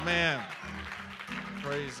Man,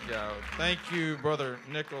 praise God. Thank you, Brother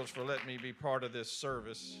Nichols, for letting me be part of this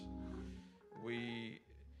service. We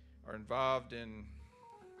are involved in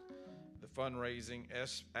the fundraising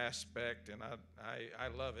aspect, and I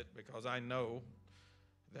love it because I know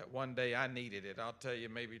that one day I needed it. I'll tell you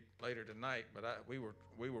maybe later tonight, but we were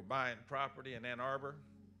buying property in Ann Arbor.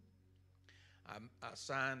 I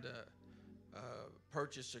signed a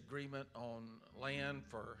purchase agreement on land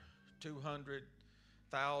for $200,000,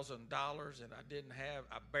 and I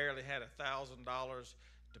barely had $1,000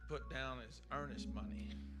 to put down as earnest money.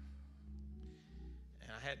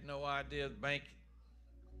 And I had no idea. The bank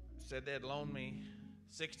said they'd loan me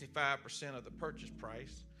 65% of the purchase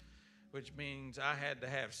price, which means I had to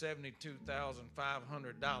have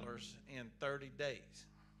 $72,500 in 30 days.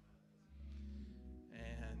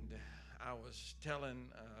 And I was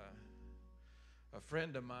telling a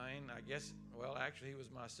friend of mine, actually he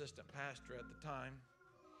was my assistant pastor at the time,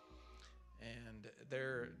 and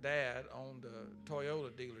their dad owned a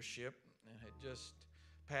Toyota dealership and had just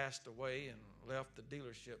passed away and left the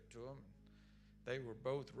dealership to him. They were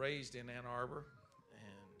both raised in Ann Arbor,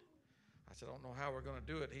 and I said, I don't know how we're going to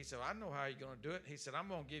do it. He said, I know how you're going to do it. He said, I'm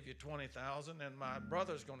going to give you $20,000, and my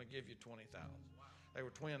brother's going to give you $20,000. They were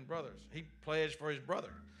twin brothers. He pledged for his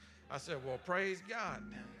brother. I said, well, praise God.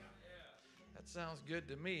 That sounds good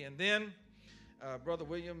to me. And then Brother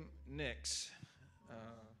William Nix,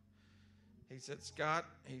 he said, Scott,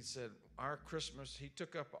 he said, our Christmas, he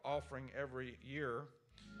took up an offering every year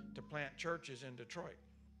to plant churches in Detroit.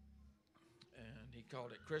 And he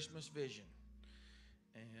called it Christmas Vision.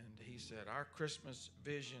 And he said, our Christmas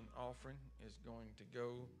Vision offering is going to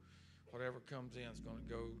go, whatever comes in is going to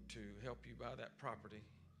go to help you buy that property.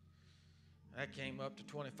 That came up to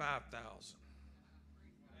 $25,000.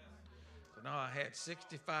 So now I had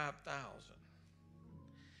 $65,000.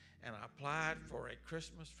 And I applied for a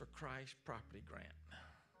Christmas for Christ property grant.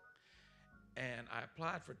 And I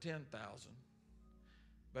applied for $10,000,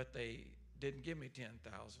 but they didn't give me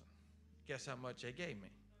 $10,000. Guess how much they gave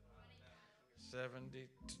me?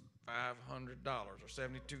 $7,500 or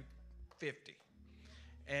 $7,250.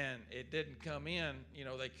 And it didn't come in.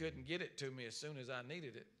 They couldn't get it to me as soon as I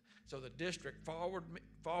needed it. So the district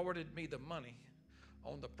forwarded me the money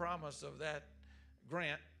on the promise of that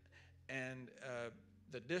grant, and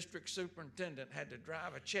the district superintendent had to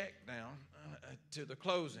drive a check down to the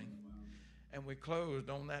closing, and we closed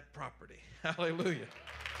on that property. Hallelujah.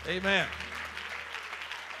 Amen.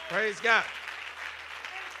 Praise God.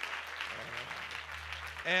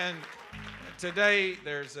 And today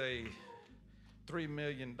there's a $3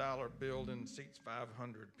 million building, seats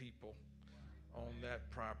 500 people on that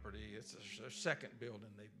property. It's their second building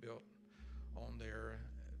they built on there.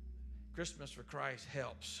 Christmas for Christ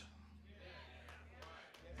helps.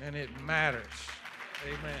 And it matters.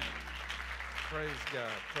 Amen. Praise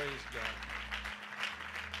God. Praise God.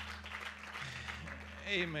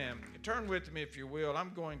 Amen. Turn with me, if you will.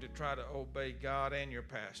 I'm going to try to obey God and your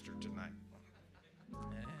pastor tonight.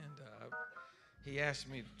 And he asked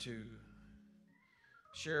me to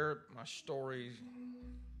share my story,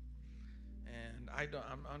 and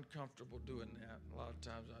I'm uncomfortable doing that. A lot of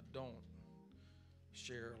times I don't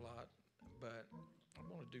share a lot, but I'm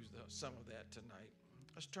going to do some of that tonight.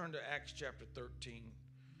 Let's turn to Acts chapter 13,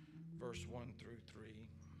 verse 1 through 3.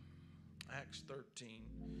 Acts 13,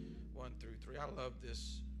 1 through 3. I love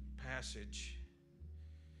this passage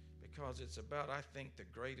because it's about, I think, the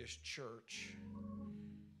greatest church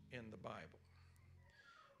in the Bible.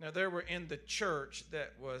 Now, there were in the church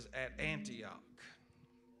that was at Antioch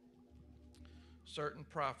certain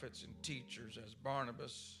prophets and teachers, as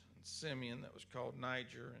Barnabas and Simeon, that was called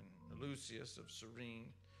Niger, and Lucius of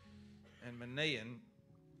Cyrene, and Manaen,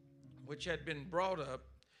 which had been brought up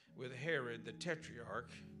with Herod the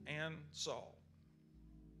Tetrarch and Saul.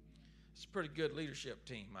 It's a pretty good leadership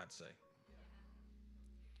team, I'd say.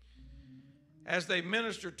 As they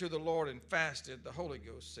ministered to the Lord and fasted, the Holy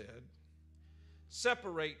Ghost said,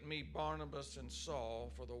 separate me, Barnabas and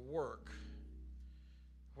Saul, for the work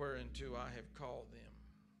whereunto I have called them.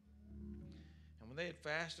 And when they had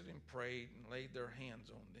fasted and prayed and laid their hands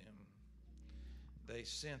on them, they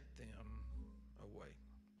sent them away.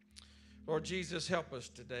 Lord Jesus, help us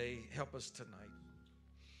today. Help us tonight.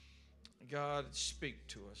 God, speak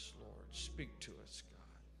to us, Lord. Speak to us,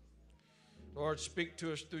 God. Lord, speak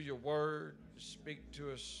to us through your word. Speak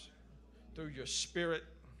to us through your spirit.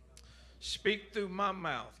 Speak through my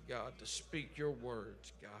mouth, God, to speak your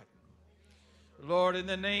words, God. Lord, in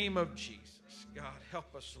the name of Jesus, God,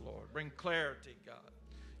 help us, Lord. Bring clarity, God.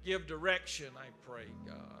 Give direction, I pray,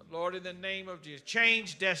 God. Lord, in the name of Jesus,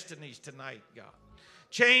 change destinies tonight, God.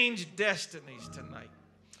 Change destinies tonight.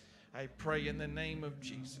 I pray in the name of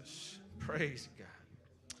Jesus. Praise God.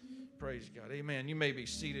 Praise God. Amen. You may be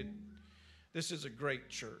seated. This is a great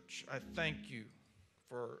church. I thank you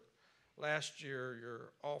for last year,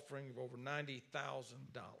 your offering of over $90,000.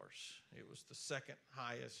 It was the second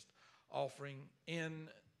highest offering in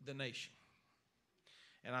the nation.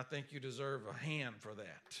 And I think you deserve a hand for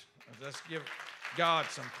that. Let's give God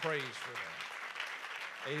some praise for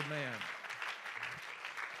that. Amen.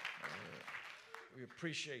 We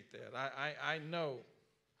appreciate that. I know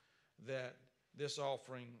that this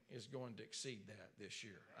offering is going to exceed that this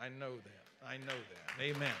year. I know that. I know that.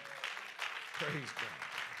 Amen. Praise God.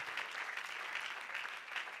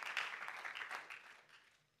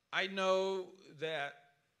 I know that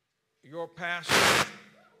your pastor,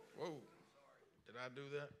 whoa, did I do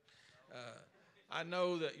that? I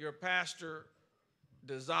know that your pastor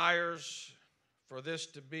desires for this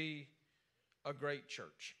to be a great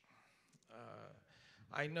church.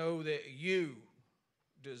 I know that you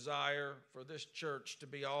desire for this church to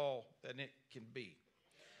be all that it can be.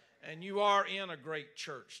 And you are in a great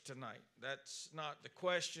church tonight. That's not the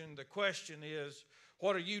question. The question is,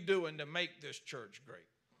 what are you doing to make this church great?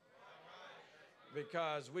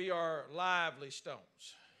 Because we are lively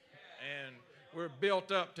stones, and we're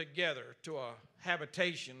built up together to a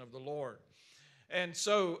habitation of the Lord. And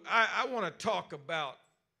so I want to talk about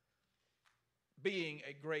being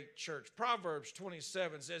a great church. Proverbs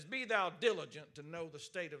 27 says, "Be thou diligent to know the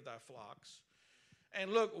state of thy flocks,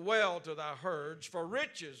 and look well to thy herds, for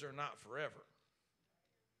riches are not forever.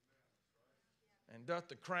 And doth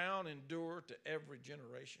the crown endure to every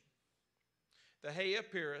generation? The hay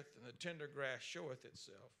appeareth, and the tender grass showeth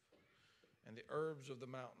itself, and the herbs of the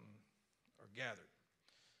mountain are gathered."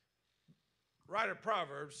 Writer of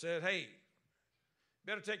Proverbs said, hey,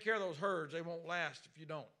 better take care of those herds. They won't last if you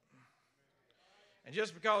don't. And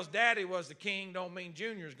just because Daddy was the king don't mean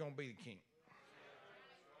Junior's going to be the king.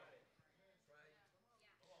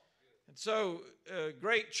 And so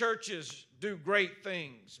great churches do great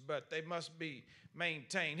things, but they must be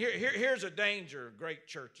maintained. Here's a danger of great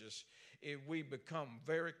churches: if we become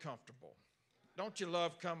very comfortable. Don't you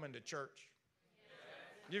love coming to church?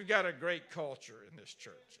 You've got a great culture in this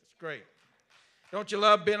church. It's great. Don't you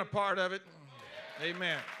love being a part of it?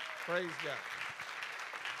 Amen. Praise God.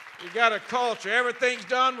 You've got a culture. Everything's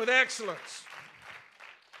done with excellence.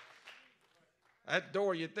 That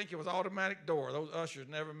door, you'd think it was an automatic door. Those ushers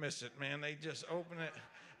never miss it, man. They just open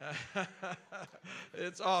it.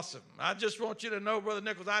 It's awesome. I just want you to know, Brother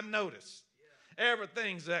Nichols, I notice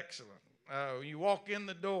everything's excellent. You walk in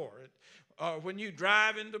the door. When you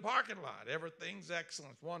drive into the parking lot, everything's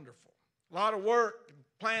excellent. It's wonderful. A lot of work and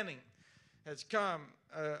planning has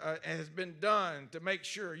been done to make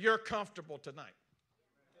sure you're comfortable tonight.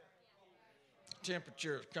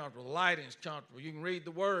 Temperature is comfortable. The lighting is comfortable. You can read the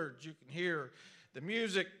words. You can hear the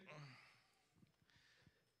music.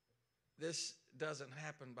 This doesn't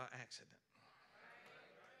happen by accident.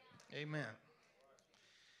 Amen.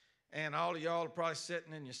 And all of y'all are probably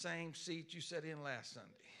sitting in your same seat you sat in last Sunday,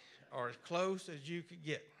 or as close as you could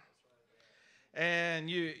get. And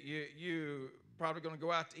you probably going to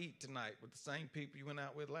go out to eat tonight with the same people you went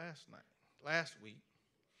out with last week.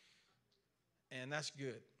 And that's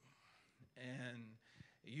good. And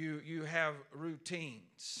you have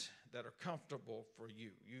routines that are comfortable for you.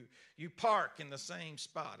 You park in the same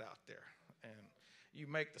spot out there, and you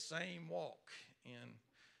make the same walk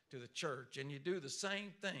into the church, and you do the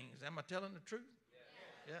same things. Am I telling the truth?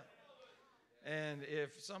 Yeah. And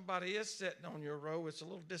if somebody is sitting on your row, it's a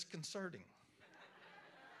little disconcerting.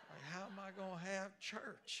 Like, how am I going to have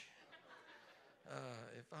church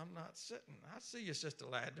if I'm not sitting? I see you, Sister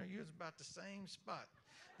Ladner. You was about the same spot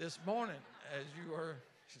this morning as you were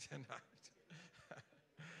tonight.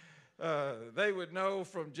 They would know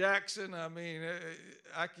from Jackson. I mean,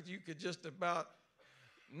 you could just about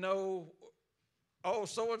know, oh,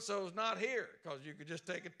 so-and-so's not here, because you could just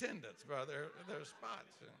take attendance by their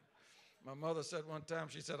spots. And my mother said one time,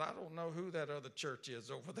 she said, I don't know who that other church is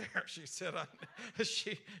over there. She said,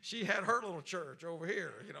 she had her little church over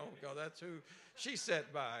here, because that's who she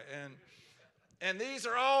sat by. And these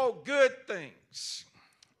are all good things.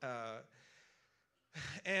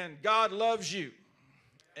 And God loves you,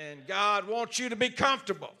 and God wants you to be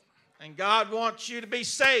comfortable, and God wants you to be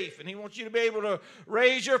safe, and He wants you to be able to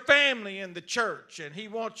raise your family in the church, and He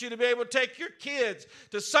wants you to be able to take your kids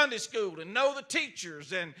to Sunday school and know the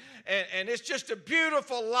teachers, and it's just a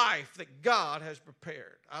beautiful life that God has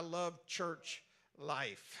prepared. I love church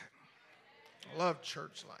life. I love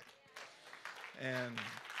church life, and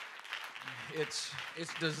it's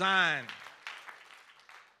designed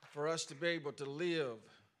for us to be able to live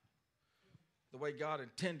the way God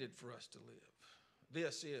intended for us to live.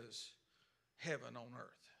 This is heaven on earth.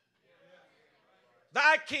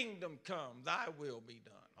 Thy kingdom come, thy will be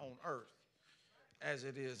done on earth as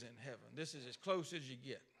it is in heaven. This is as close as you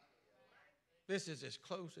get. This is as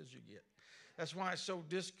close as you get. That's why it's so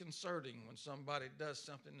disconcerting when somebody does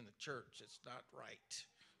something in the church that's not right.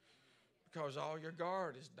 Because all your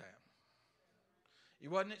guard is down.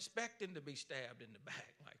 You wasn't expecting to be stabbed in the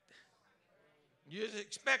back like that. You was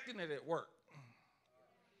expecting it at work.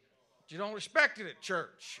 But you don't expect it at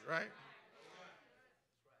church, right?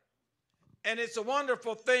 And it's a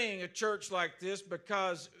wonderful thing, a church like this,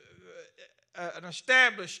 because an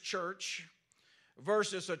established church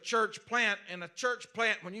versus a church plant. In a church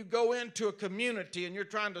plant, when you go into a community and you're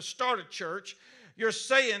trying to start a church, you're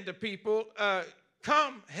saying to people,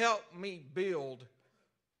 come help me build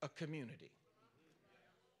a community.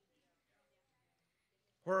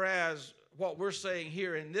 Whereas what we're saying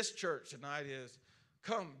here in this church tonight is,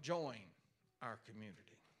 come join our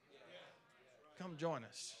community. Come join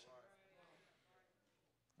us.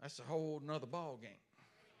 That's a whole nother ball game.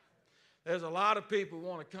 There's a lot of people who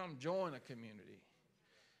want to come join a community,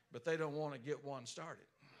 but they don't want to get one started.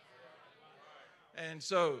 And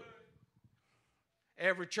so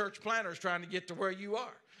every church planter is trying to get to where you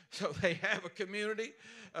are. So they have a community.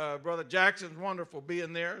 Brother Jackson's wonderful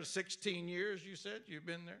being there. 16 years, you said, you've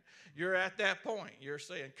been there. You're at that point. You're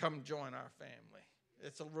saying, come join our family.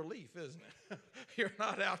 It's a relief, isn't it? You're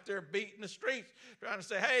not out there beating the streets trying to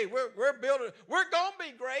say, hey, we're building, we're going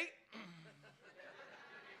to be great.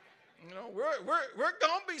 You know, we're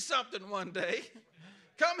going to be something one day.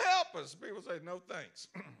 Come help us. People say, no thanks.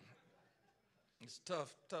 It's a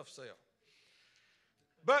tough sell.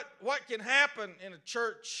 But what can happen in a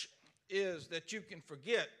church is that you can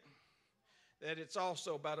forget that it's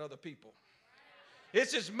also about other people.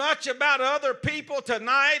 It's as much about other people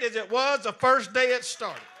tonight as it was the first day it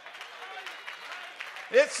started.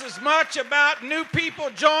 It's as much about new people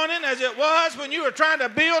joining as it was when you were trying to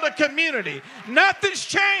build a community. Nothing's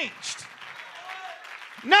changed.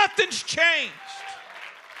 Nothing's changed.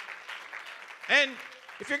 And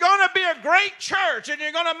if you're going to be a great church and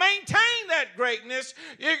you're going to maintain that greatness,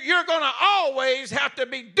 you're going to always have to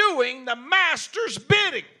be doing the master's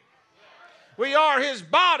bidding. We are his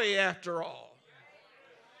body after all.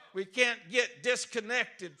 We can't get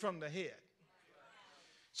disconnected from the head.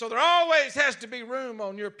 So there always has to be room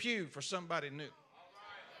on your pew for somebody new.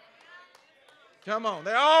 Come on.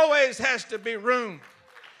 There always has to be room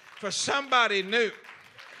for somebody new.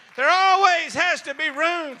 There always has to be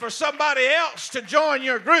room for somebody else to join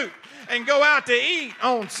your group and go out to eat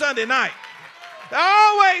on Sunday night. There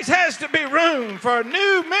always has to be room for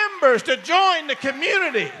new members to join the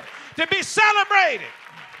community, to be celebrated.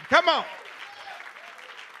 Come on.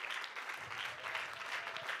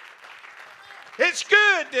 It's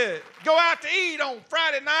good to go out to eat on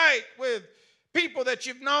Friday night with people that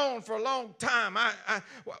you've known for a long time. I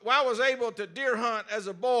was able to deer hunt as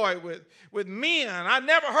a boy with men. I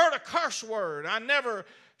never heard a curse word. I never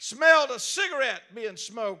smelled a cigarette being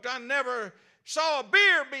smoked. I never saw a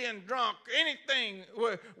beer being drunk, anything.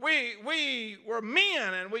 We were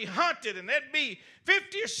men and we hunted, and there'd be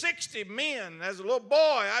 50 or 60 men. As a little boy,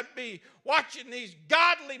 I'd be watching these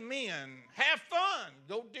godly men have fun,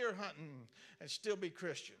 go deer hunting, and still be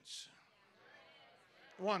Christians.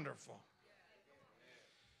 Wonderful.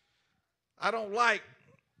 I don't like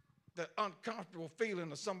the uncomfortable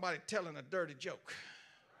feeling of somebody telling a dirty joke.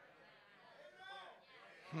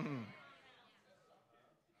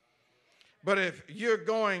 But if you're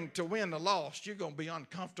going to win the lost, you're going to be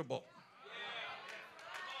uncomfortable.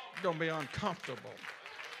 You're going to be uncomfortable.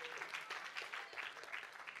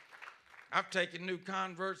 I've taken new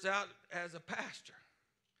converts out as a pastor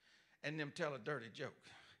and them tell a dirty joke.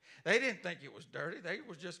 They didn't think it was dirty. They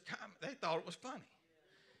thought it was funny.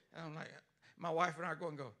 And I'm like, my wife and I go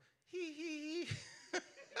and go, hee hee hee.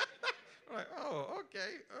 I'm like, oh,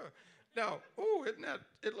 okay. Now, isn't that,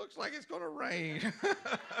 it looks like it's going to rain.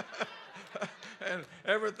 And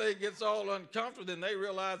everything gets all uncomfortable. Then they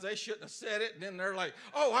realize they shouldn't have said it. And then they're like,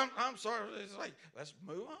 oh, I'm sorry. It's like, let's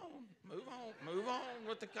move on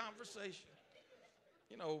with the conversation.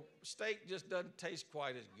 You know, steak just doesn't taste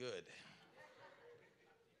quite as good.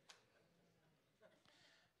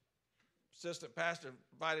 Assistant pastor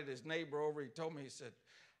invited his neighbor over. He told me, he said,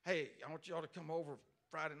 hey, I want you all to come over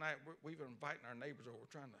Friday night. We've been inviting our neighbors over.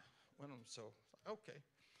 We're trying to win them. So, okay.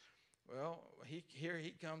 Well, here he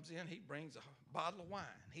comes in. He brings a bottle of wine.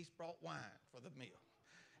 He's brought wine for the meal.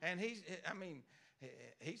 And he's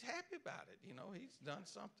happy about it. You know, he's done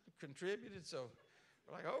something, contributed. So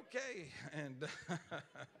we're like, okay. And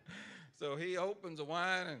so he opens the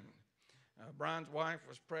wine, and Brian's wife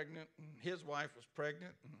was pregnant, and his wife was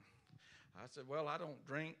pregnant. And I said, well, I don't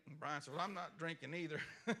drink. And Brian said, well, I'm not drinking either.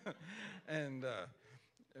 and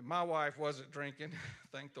my wife wasn't drinking,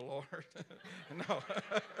 thank the Lord. No.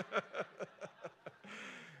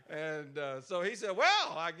 And so he said,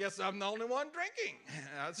 well, I guess I'm the only one drinking.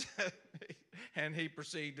 And he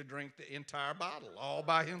proceeded to drink the entire bottle all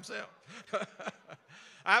by himself.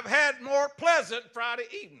 I've had more pleasant Friday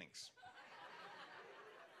evenings.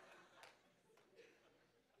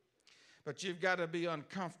 But you've got to be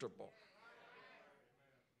uncomfortable.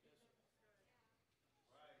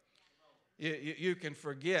 You can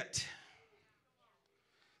forget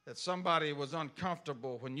that somebody was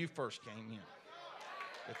uncomfortable when you first came in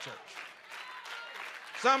the church.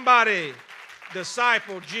 Somebody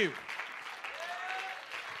discipled you.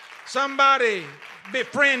 Somebody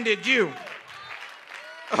befriended you.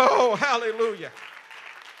 Oh, hallelujah.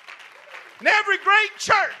 In every great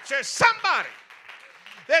church, there's somebody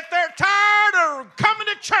that they're tired of coming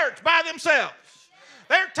to church by themselves.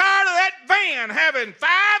 They're tired of that van having 5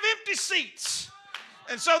 empty seats.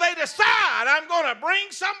 And so they decide, I'm going to bring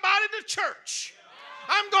somebody to church.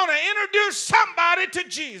 I'm going to introduce somebody to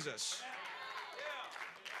Jesus.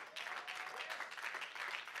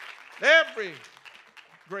 Every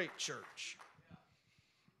great church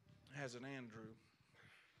has an Andrew.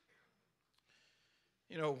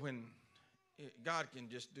 You know, when God can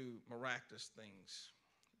just do miraculous things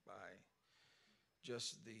by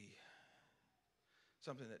just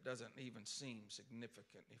something that doesn't even seem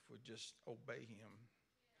significant if we just obey him.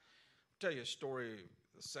 I'll tell you a story of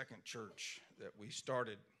the second church that we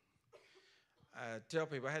started. I tell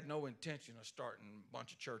people I had no intention of starting a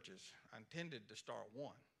bunch of churches. I intended to start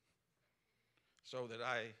one so that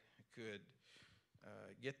I could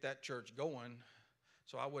get that church going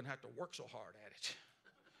so I wouldn't have to work so hard at it.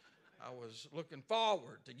 I was looking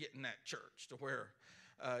forward to getting that church to where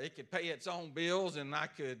it could pay its own bills and I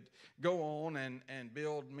could go on and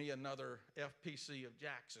build me another FPC of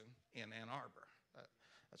Jackson in Ann Arbor.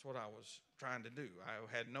 That's what I was trying to do.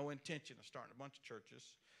 I had no intention of starting a bunch of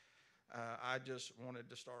churches. I just wanted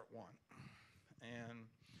to start one. And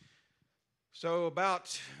so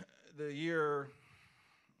about the year,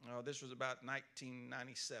 this was about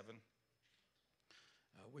 1997,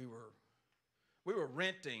 we were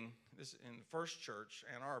renting, this in the first church,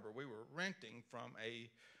 Ann Arbor, we were renting from a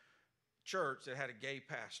church that had a gay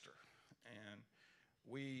pastor. And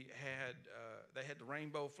they had the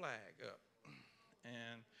rainbow flag up.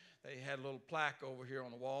 And they had a little plaque over here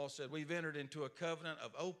on the wall that said, we've entered into a covenant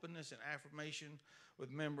of openness and affirmation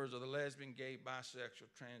with members of the lesbian, gay, bisexual,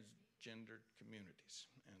 transgendered communities.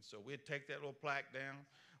 And so we'd take that little plaque down,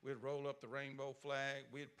 we'd roll up the rainbow flag,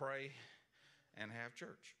 we'd pray and have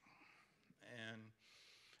church. And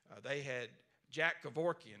they had Jack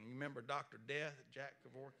Kevorkian. You remember Dr. Death, Jack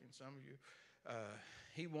Kevorkian, some of you?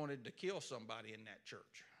 He wanted to kill somebody in that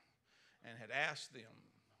church and had asked them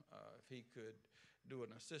if he could do an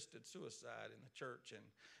assisted suicide in the church. And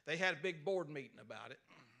they had a big board meeting about it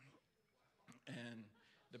and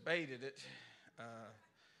debated it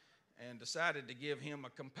and decided to give him a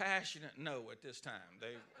compassionate no at this time.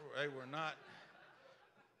 They were not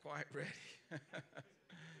quite ready.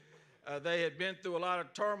 They had been through a lot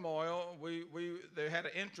of turmoil. They had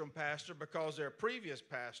an interim pastor because their previous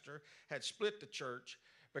pastor had split the church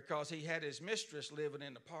because he had his mistress living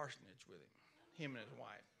in the parsonage with him and his wife.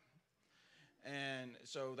 And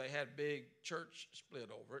so they had a big church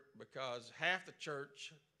split over it because half the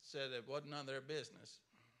church said it wasn't none of their business.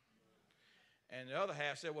 And the other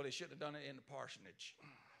half said, well, they shouldn't have done it in the parsonage.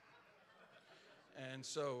 And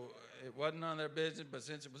so it wasn't none of their business, but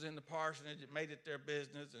since it was in the parsonage, it made it their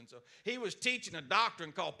business. And so he was teaching a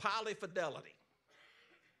doctrine called polyfidelity.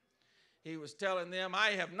 He was telling them, I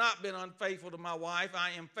have not been unfaithful to my wife.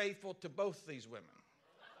 I am faithful to both these women.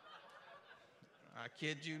 I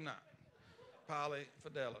kid you not.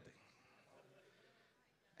 Polyfidelity.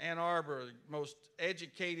 Ann Arbor, most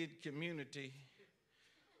educated community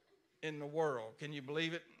in the world. Can you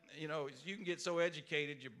believe it? You know, you can get so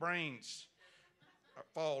educated, your brains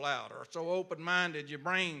fall out, or so open-minded, your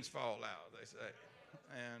brains fall out, they say.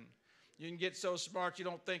 And you can get so smart, you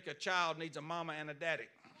don't think a child needs a mama and a daddy.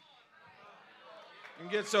 You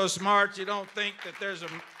can get so smart, you don't think that there's a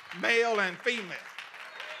male and female.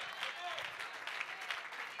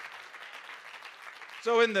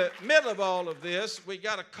 So in the middle of all of this, we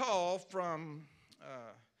got a call from,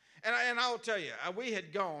 and I'll tell you, we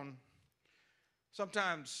had gone,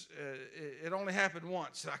 sometimes it only happened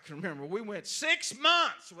once, I can remember. We went 6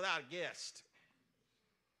 months without a guest.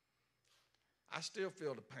 I still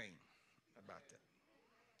feel the pain about that.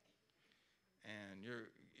 And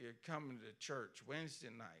you're coming to church Wednesday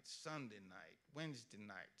night, Sunday night, Wednesday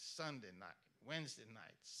night, Sunday night, Wednesday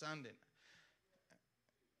night, Sunday night,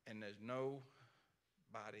 and there's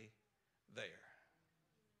nobody there.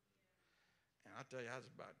 And I tell you, I was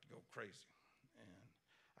about to go crazy. And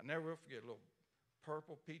I never will forget a little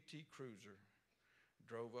purple PT Cruiser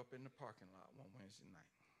drove up in the parking lot one Wednesday night.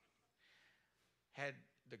 Had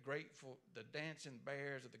the dancing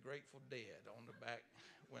bears of the Grateful Dead on the back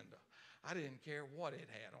window. I didn't care what it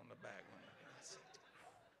had on the back window.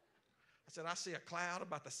 I said, I see a cloud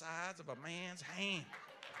about the size of a man's hand.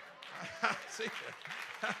 I see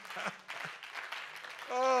it.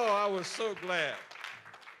 Oh, I was so glad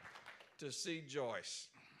to see Joyce.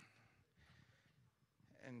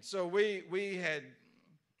 And so we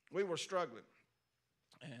were struggling.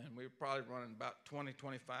 And we were probably running about 20,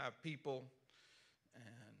 25 people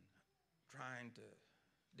and trying to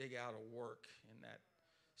dig out a work in that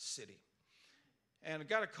city. And I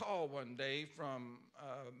got a call one day from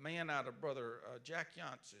a man out of Brother Jack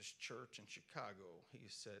Yance's church in Chicago. He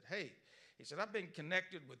said, I've been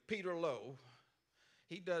connected with Peter Lowe.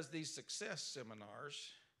 He does these success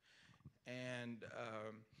seminars. And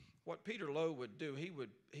what Peter Lowe would do, he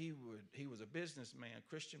was a businessman,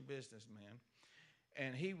 Christian businessman.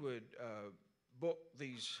 And he would book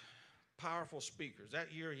these powerful speakers.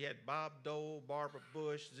 That year he had Bob Dole, Barbara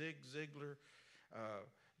Bush, Zig Ziglar,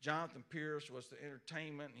 Jonathan Pierce was the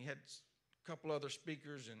entertainment. He had a couple other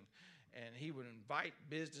speakers, and he would invite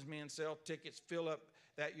businessmen, sell tickets, fill up.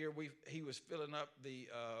 That year he was filling up the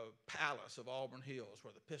Palace of Auburn Hills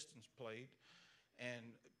where the Pistons played, and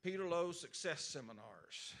Peter Lowe's success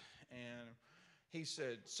seminars. And he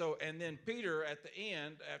said, and then Peter, at the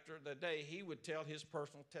end, after the day, he would tell his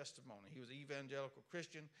personal testimony. He was an evangelical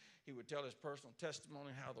Christian. He would tell his personal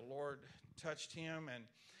testimony, how the Lord touched him.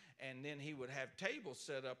 And then he would have tables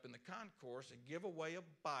set up in the concourse and give away a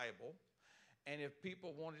Bible. And if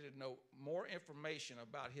people wanted to know more information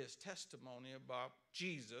about his testimony about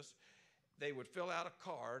Jesus, they would fill out a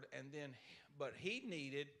card. But he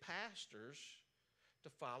needed pastors to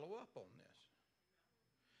follow up on this.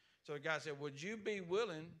 So the guy said, would you be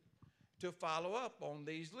willing to follow up on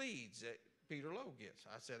these leads that Peter Lowe gets?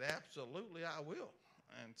 I said, absolutely, I will.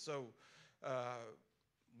 And so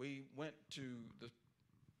we went to the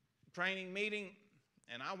training meeting,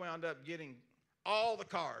 and I wound up getting all the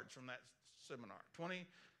cards from that seminar.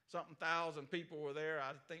 20-something thousand people were there.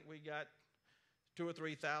 I think we got 2,000 or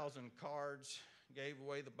 3,000 cards, gave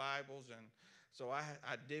away the Bibles, and so I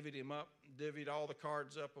divvied all the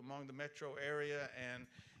cards up among the metro area, and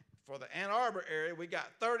for the Ann Arbor area, we got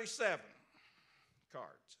 37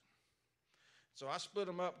 cards. So I split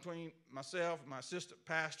them up between myself and my assistant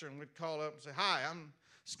pastor, and we'd call up and say, hi, I'm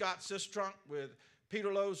Scott Sistrunk with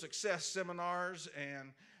Peter Lowe's Success Seminars,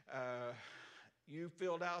 and you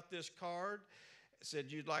filled out this card, said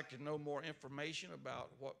you'd like to know more information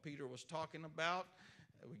about what Peter was talking about.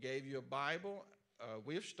 We gave you a Bible.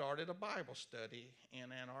 We've started a Bible study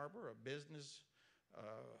in Ann Arbor, a business,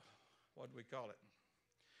 what do we call it?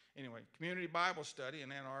 Anyway, community Bible study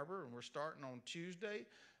in Ann Arbor, and we're starting on Tuesday.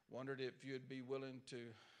 Wondered if you'd be willing to,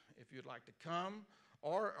 if you'd like to come,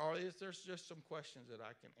 or is there just some questions that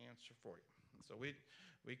I can answer for you? So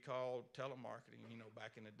we called telemarketing,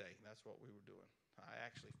 back in the day. That's what we were doing. I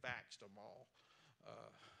actually faxed them all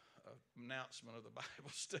an announcement of the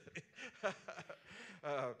Bible study.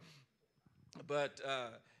 But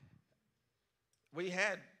we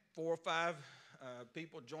had 4 or 5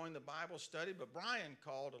 people join the Bible study, but Brian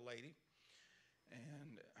called a lady,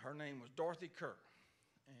 and her name was Dorothy Kerr.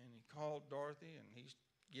 And he called Dorothy, and he's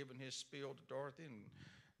giving his spiel to Dorothy, and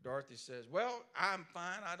Dorothy says, well, I'm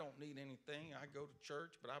fine. I don't need anything. I go to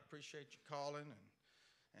church, but I appreciate you calling.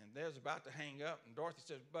 And there's about to hang up, and Dorothy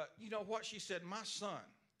says, but you know what? She said, my son,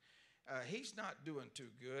 he's not doing too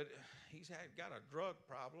good. He's got a drug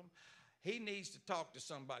problem. He needs to talk to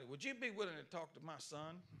somebody. Would you be willing to talk to my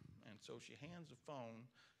son? And so she hands the phone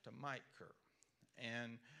to Mike Kerr.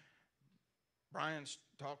 And Brian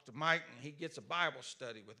talks to Mike, and he gets a Bible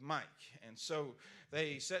study with Mike. And so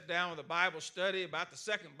they sat down with a Bible study. About the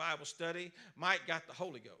second Bible study, Mike got the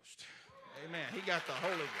Holy Ghost. Amen. He got the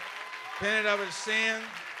Holy Ghost. Repented of his sin.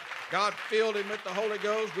 God filled him with the Holy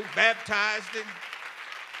Ghost. We baptized him.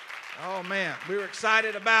 Oh, man. We were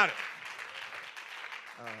excited about it.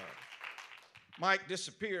 Mike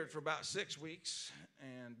disappeared for about 6 weeks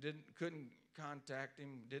and couldn't contact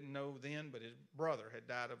him. Didn't know then, but his brother had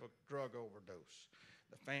died of a drug overdose.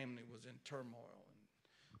 The family was in turmoil,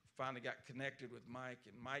 and finally got connected with Mike,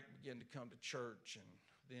 and Mike began to come to church, and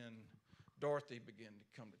then Dorothy began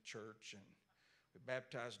to come to church, and we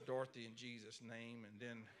baptized Dorothy in Jesus' name, and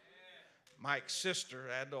then Mike's sister,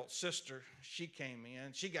 adult sister, she came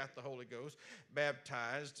in. She got the Holy Ghost,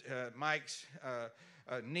 baptized. Mike's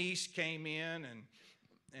niece came in,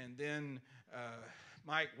 and then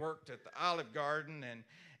Mike worked at the Olive Garden,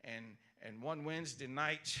 and one Wednesday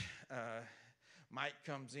night, Mike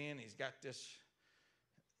comes in. He's got this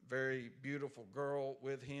very beautiful girl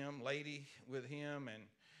with him, lady with him, and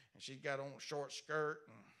she's got on a short skirt,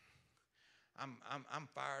 and I'm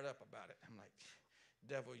fired up about it. I'm like,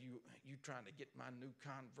 devil, you trying to get my new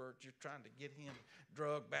convert. You're trying to get him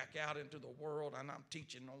drugged back out into the world, and I'm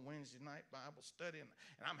teaching on Wednesday night Bible study, and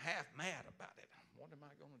I'm half mad about it. What am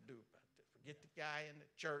I going to do about it? Forget the guy in the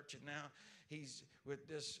church, and now he's with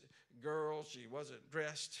this girl. She wasn't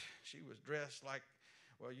dressed. She was dressed like,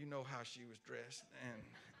 well, you know how she was dressed, and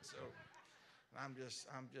so I'm just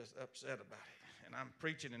upset about it. And I'm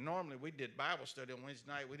preaching, and normally we did Bible study on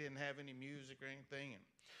Wednesday night. We didn't have any music or anything, and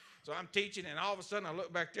so I'm teaching, and all of a sudden I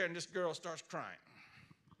look back there, and this girl starts crying.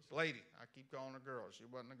 This lady, I keep calling her girl. She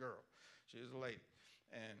wasn't a girl. She was a lady.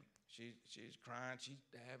 And she's crying. She's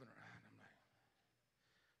dabbing her eye. I'm like,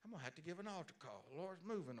 I'm going to have to give an altar call. The Lord's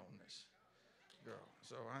moving on this girl.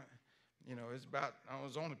 So, I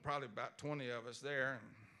was only probably about 20 of us there, and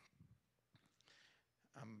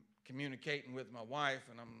I'm communicating with my wife,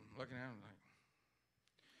 and I'm looking at her like,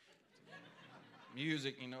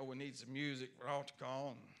 music, we need some music for altar call.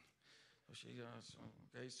 And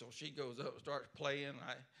so she goes up and starts playing.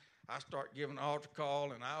 I start giving an altar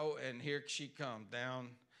call, and here she comes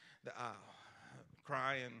down the aisle,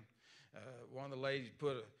 crying. One of the ladies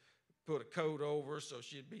put a coat over her so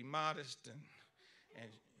she'd be modest,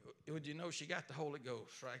 and would you know she got the Holy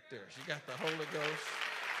Ghost right there? She got the Holy Ghost.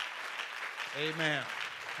 Amen.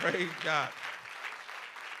 Praise God.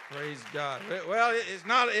 Praise God. Well, it's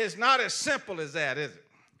not as simple as that, is it?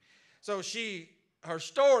 So her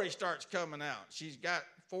story starts coming out. She's got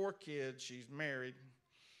 4 kids. She's married,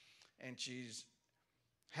 and she's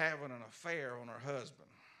having an affair on her husband.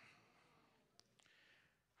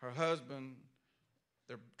 Her husband,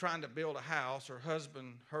 they're trying to build a house. Her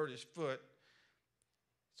husband hurt his foot,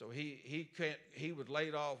 so he was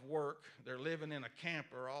laid off work. They're living in a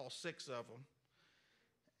camper, all 6 of them.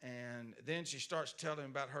 And then she starts telling him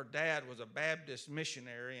about her dad was a Baptist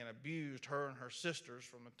missionary and abused her and her sisters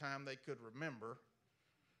from the time they could remember.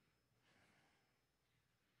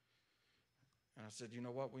 And I said, you know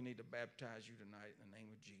what? We need to baptize you tonight in the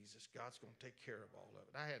name of Jesus. God's going to take care of all of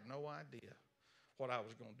it. I had no idea what I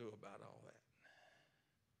was going to do about all that.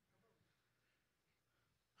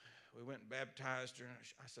 We went and baptized her. And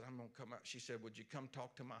I said, I'm going to come out. She said, would you come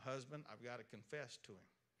talk to my husband? I've got to confess to him.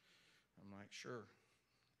 I'm like, sure.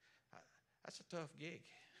 That's a tough gig.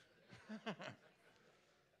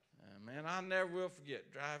 Man, I never will forget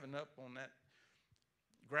driving up on that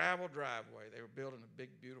gravel driveway. They were building a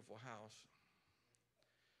big, beautiful house.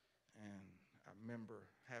 And I remember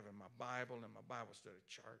having my Bible and my Bible study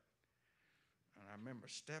chart. And I remember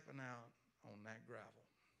stepping out on that gravel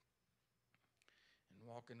and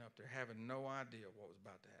walking up there, having no idea what was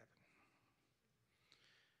about to happen.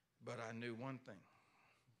 But I knew one thing.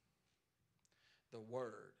 The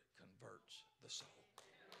Word converts the soul.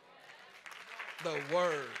 The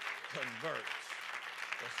Word converts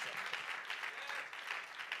the soul.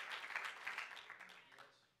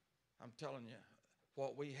 I'm telling you,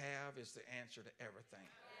 what we have is the answer to everything.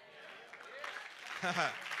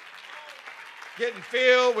 Getting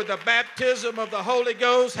filled with the baptism of the Holy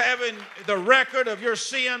Ghost, having the record of your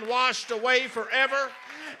sin washed away forever,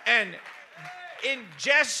 and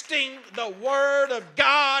ingesting the Word of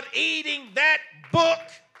God, eating that book.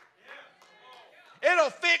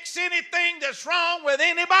 It'll fix anything that's wrong with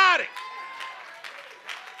anybody.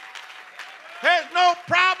 There's no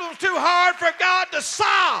problem too hard for God to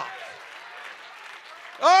solve.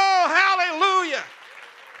 Oh, hallelujah.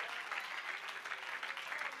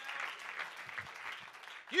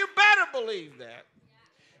 You better believe that.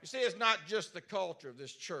 You see, it's not just the culture of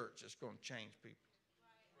this church that's going to change people.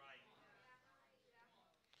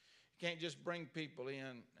 You can't just bring people in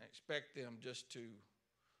and expect them just to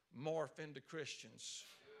morph into Christians.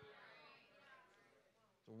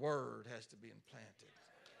 The Word has to be implanted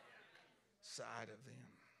inside of them,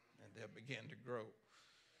 and they'll begin to grow.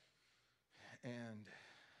 And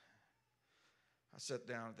I sat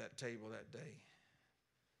down at that table that day,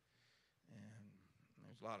 and there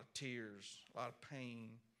was a lot of tears, a lot of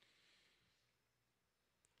pain.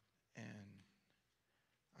 And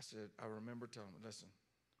I said, I remember telling them, listen,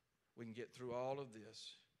 we can get through all of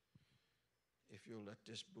this if you'll let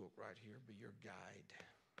this book right here be your guide.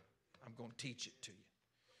 I'm going to teach it to you.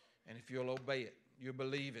 And if you'll obey it, you'll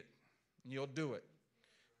believe it, and you'll do it,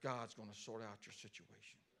 God's going to sort out your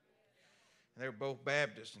situation. And they were both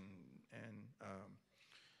Baptists, and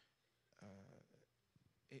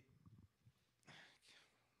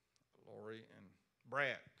Lori and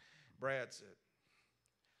Brad. Brad said,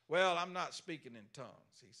 well, I'm not speaking in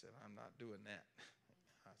tongues. He said, I'm not doing that.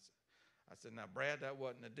 I said, now, Brad, that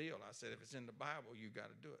wasn't the deal. I said, if it's in the Bible, you got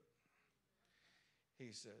to do it.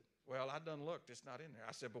 He said, well, I done looked. It's not in there.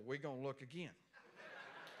 I said, but we're going to look again.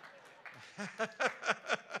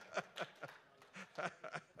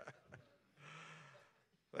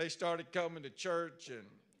 They started coming to church, and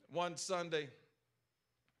one Sunday,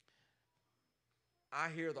 I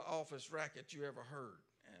hear the office racket you ever heard.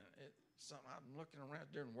 And I'm looking around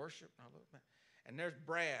during worship, and I look back, and there's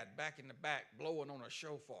Brad back in the back blowing on a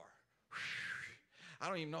shofar. I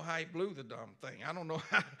don't even know how he blew the dumb thing. I don't know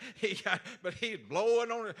how he got, but he's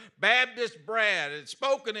blowing on it. Baptist Brad had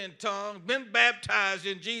spoken in tongues, been baptized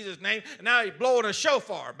in Jesus' name, and now he's blowing a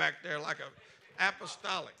shofar back there like an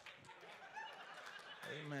apostolic.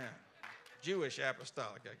 Amen. Jewish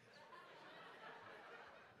apostolic.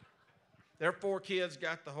 Their 4 kids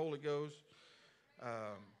got the Holy Ghost.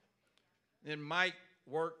 Then Mike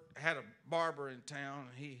had a barber in town.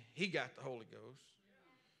 He got the Holy Ghost.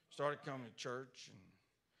 Started coming to church.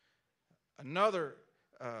 And another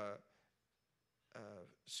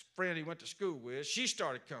friend he went to school with, she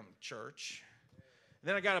started coming to church.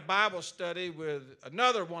 Then I got a Bible study with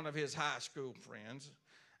another one of his high school friends,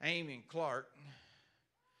 Amy and Clark.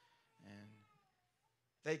 And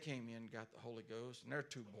they came in and got the Holy Ghost, and they're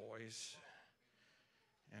 2 boys.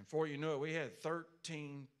 And before you know it, we had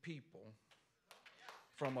 13 people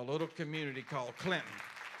from a little community called Clinton.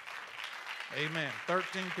 Amen.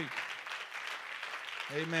 13 people.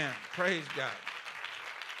 Amen. Praise God.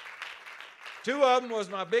 2 of them was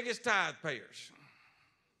my biggest tithe payers.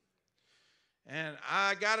 And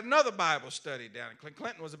I got another Bible study down in Clinton.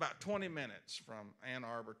 Clinton was about 20 minutes from Ann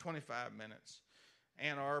Arbor, 25 minutes.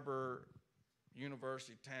 Ann Arbor,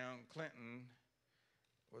 University town. Clinton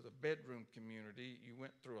was a bedroom community. You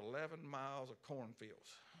went through 11 miles of cornfields,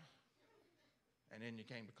 and then you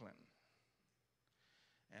came to Clinton.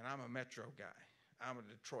 And I'm a metro guy. I'm a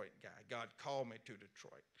Detroit guy. God called me to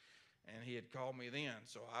Detroit, and he had called me then.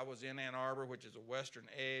 So I was in Ann Arbor, which is the western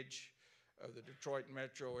edge of the Detroit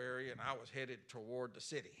metro area, and I was headed toward the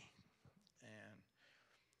city. And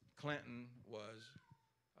Clinton was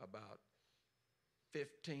about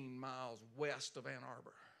 15 miles west of Ann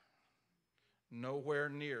Arbor. Nowhere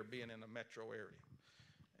near being in a metro area.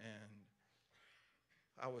 And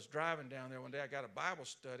I was driving down there one day. I got a Bible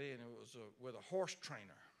study, and it was with a horse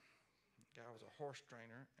trainer. The guy was a horse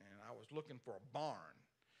trainer, and I was looking for a barn.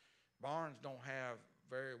 Barns don't have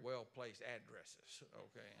very well-placed addresses,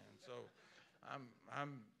 okay? And so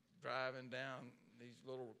I'm driving down these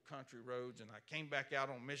little country roads, and I came back out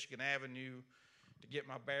on Michigan Avenue to get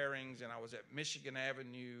my bearings, and I was at Michigan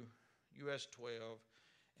Avenue, US 12,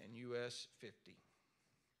 and US 50.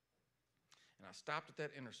 And I stopped at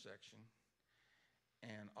that intersection,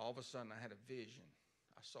 and all of a sudden I had a vision.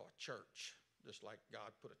 I saw a church, just like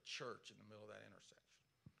God put a church in the middle of that intersection.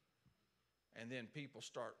 And then people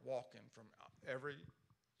start walking from every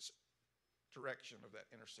direction of that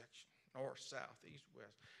intersection, north, south, east,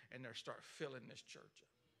 west, and they start filling this church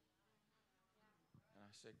up. And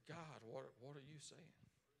I said, God, what are you saying?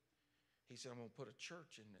 He said, I'm going to put a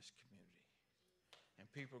church in this community. And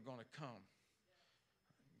people are going to come.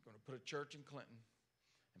 I'm going to put a church in Clinton,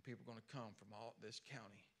 and people are going to come from all this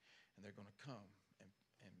county, and they're going to come and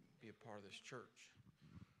be a part of this church.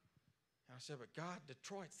 And I said, but God,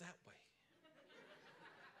 Detroit's that way.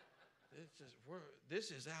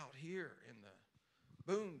 This is out here in the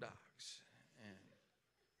boondocks. And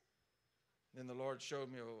then the Lord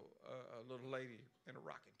showed me a little lady in a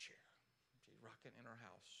rocking chair. She's rocking in her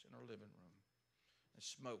house, in her living room. And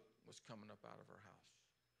smoke was coming up out of her house.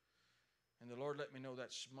 And the Lord let me know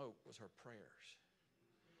that smoke was her prayers.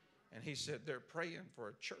 And he said, they're praying for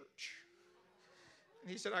a church.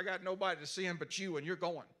 And he said, I got nobody to send but you, and you're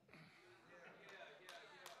going.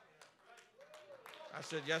 I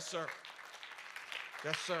said, yes, sir.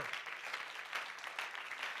 Yes, sir.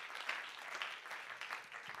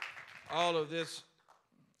 All of this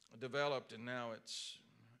developed, and now it's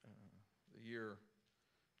the year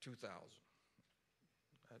 2000.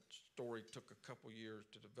 That story took a couple years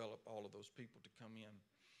to develop all of those people to come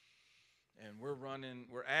in. And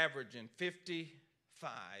we're averaging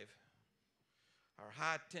 55. Our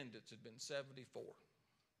high attendance had been 74.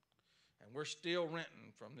 And we're still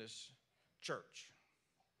renting from this church.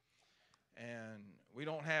 And we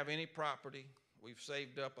don't have any property. We've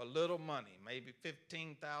saved up a little money, maybe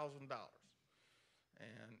 $15,000.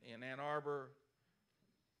 And in Ann Arbor,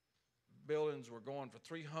 buildings were going for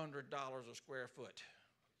 $300 a square foot.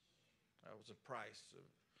 That was the price of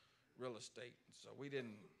real estate. So we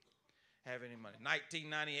didn't have any money.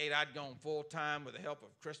 1998, I'd gone full time with the help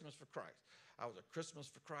of Christmas for Christ. I was a Christmas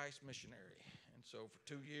for Christ missionary. And so for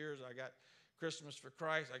 2 years, I got Christmas for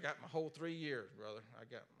Christ. I got my whole 3 years, brother. I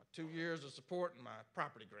got my 2 years of support and my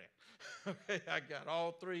property grant. Okay, I got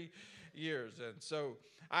all 3 years. And so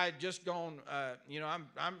I had just gone,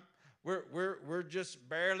 we're just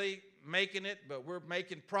barely making it, but we're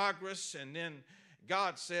making progress. And then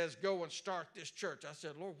God says, go and start this church. I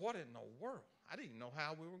said, Lord, what in the world? I didn't know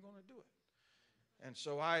how we were going to do it. And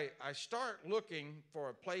so I start looking for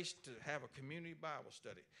a place to have a community Bible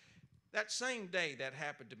study. That same day that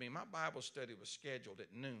happened to me, my Bible study was scheduled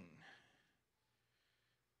at noon.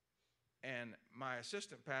 And my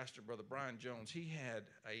assistant pastor, Brother Brian Jones, he had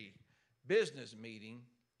a business meeting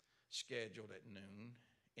scheduled at noon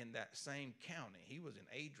in that same county. He was in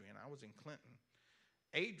Adrian. I was in Clinton.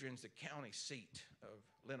 Adrian's the county seat of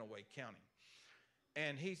Lenawee County.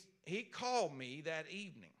 And he called me that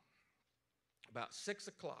evening about 6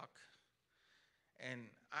 o'clock, and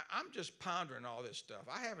I'm just pondering all this stuff.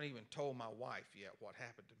 I haven't even told my wife yet what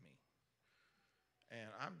happened to me, and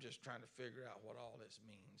I'm just trying to figure out what all this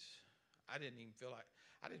means. I didn't feel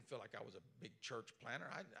like I was a big church planner.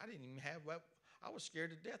 I didn't even have. I was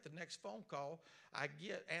scared to death. The next phone call I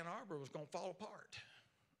get, Ann Arbor was going to fall apart,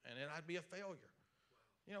 and then I'd be a failure.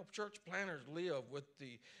 You know, church planners live with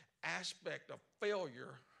the aspect of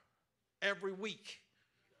failure every week.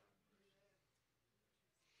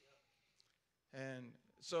 And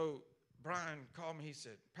so Brian called me. He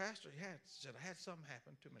said, Pastor, I had something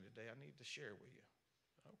happen to me today. I need to share with you.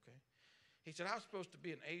 Okay. He said, I was supposed to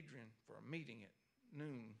be in Adrian for a meeting at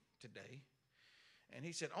noon today. And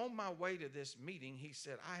he said, on my way to this meeting, he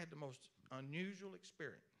said, I had the most unusual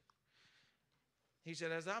experience. He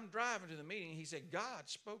said, as I'm driving to the meeting, he said, God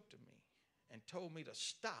spoke to me and told me to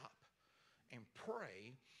stop and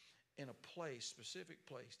pray in a specific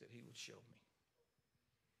place that he would show me.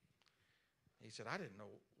 He said, I didn't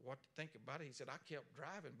know what to think about it. He said, I kept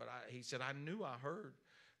driving, but he said, I knew I heard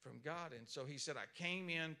from God. And so he said, I came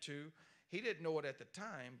into, he didn't know it at the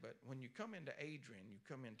time, but when you come into Adrian, you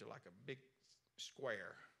come into like a big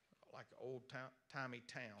square, like an old-timey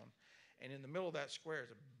town. And in the middle of that square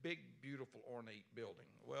is a big, beautiful, ornate building.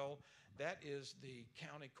 Well, that is the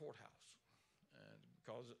county courthouse,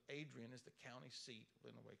 because Adrian is the county seat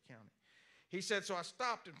of Lenawee County. He said, so I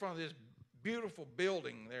stopped in front of this beautiful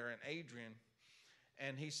building there in Adrian,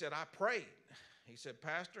 and he said, I prayed. He said,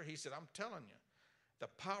 Pastor, he said, I'm telling you, the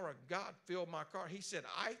power of God filled my car. He said,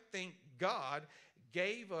 I think God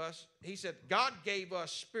gave us, he said, God gave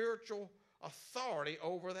us spiritual authority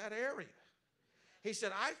over that area. He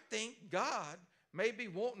said, I think God may be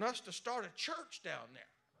wanting us to start a church down there.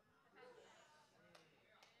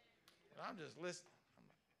 And I'm just listening.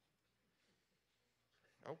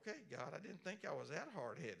 I'm like, okay, God, I didn't think I was that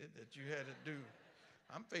hard-headed that you had to do.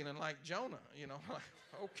 I'm feeling like Jonah, you know, like,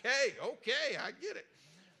 okay, I get it.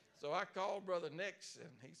 So I called Brother Nix,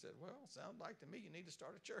 and he said, well, sounds like to me you need to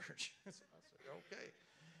start a church. So I said, okay.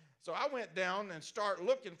 So I went down and started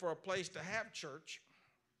looking for a place to have church.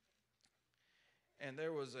 And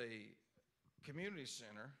there was a community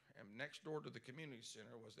center, and next door to the community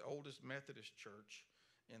center was the oldest Methodist church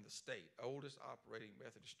in the state, oldest operating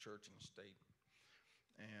Methodist church in the state.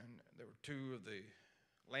 And there were two of the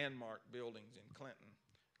landmark buildings in Clinton.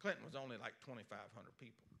 Clinton was only like 2,500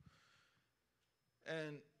 people.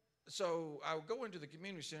 And so I would go into the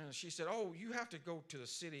community center, and she said, oh, you have to go to the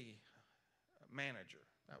city manager.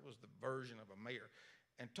 That was the version of a mayor.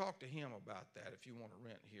 And talk to him about that if you want to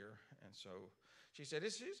rent here. And so she said,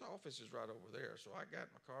 his office is right over there. So I got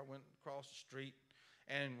in my car, went across the street,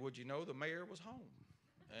 and would you know, the mayor was home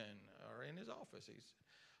or in his office. He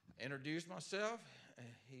introduced myself, and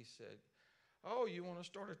he said, oh, you want to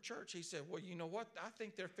start a church? He said, well, you know what? I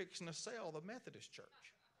think they're fixing to sell the Methodist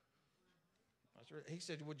church. He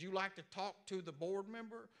said, would you like to talk to the board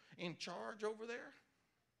member in charge over there?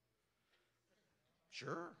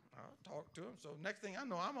 Sure, I'll talk to him. So next thing I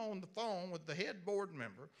know, I'm on the phone with the head board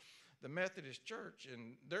member, the Methodist church,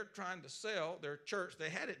 and they're trying to sell their church. They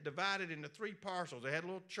had it divided into 3 parcels. They had a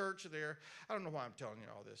little church there. I don't know why I'm telling you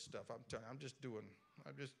all this stuff. I'm just telling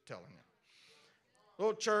you.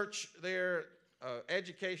 Little church there,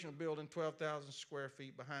 educational building, 12,000 square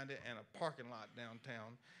feet behind it, and a parking lot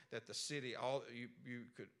downtown that the city,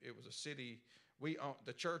 it was a city,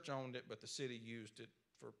 the church owned it, but the city used it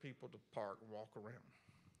for people to park and walk around.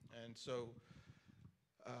 And so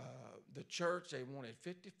the church, they wanted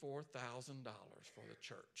 $54,000 for the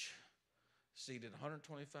church. seated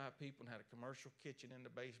 125 people, and had a commercial kitchen in the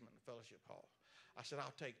basement and a fellowship hall. I said,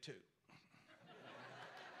 I'll take 2.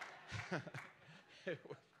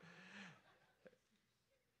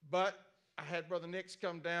 But I had Brother Nix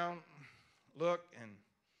come down, look, and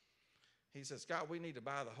he said, Scott, we need to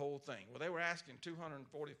buy the whole thing. Well, they were asking $245,000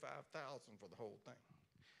 for the whole thing.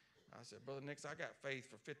 I said, Brother Nix, I got faith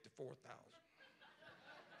for $54,000.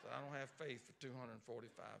 So I don't have faith for $245,000.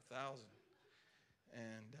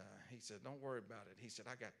 And he said, don't worry about it. He said,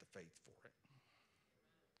 I got the faith for it.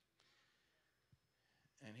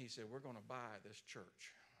 And he said, we're going to buy this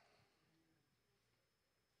church.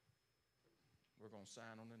 We're going to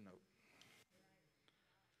sign on the note.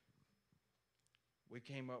 We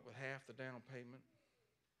came up with half the down payment.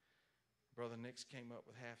 Brother Nix came up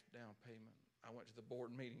with half the down payment. I went to the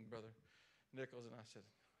board meeting, Brother Nichols, and I said,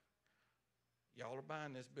 y'all are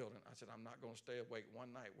buying this building. I said, I'm not going to stay awake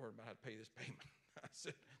one night worrying about how to pay this payment. I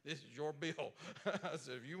said, this is your bill. I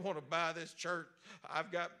said, if you want to buy this church,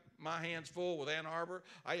 I've got my hands full with Ann Arbor.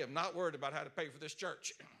 I am not worried about how to pay for this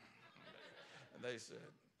church. And they said,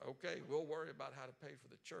 okay, we'll worry about how to pay for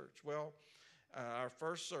the church. Well, our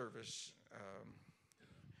first service,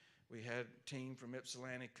 we had a team from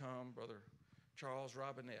Ypsilanti come. Brother Charles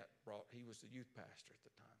Robinette he was the youth pastor at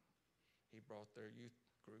the time. He brought their youth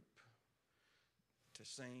group to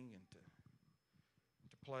sing and to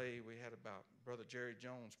play. We had about, Brother Jerry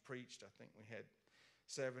Jones preached. I think we had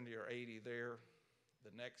 70 or 80 there.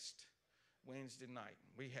 The next Wednesday night,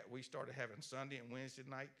 we started having Sunday and Wednesday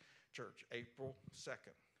night church, April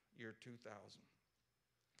 2nd, year 2000.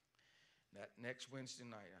 That next Wednesday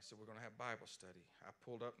night, I said, we're going to have Bible study. I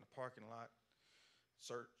pulled up in the parking lot.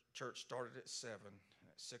 Church started at 7. And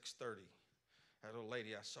at 6:30, that little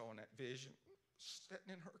lady I saw in that vision sitting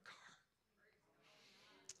in her car,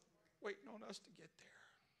 waiting on us to get there.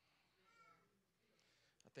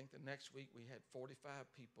 I think the next week we had 45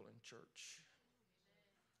 people in church.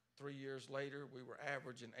 3 years later, we were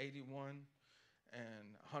averaging 81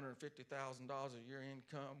 and $150,000 a year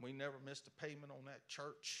income. We never missed a payment on that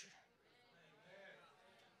church.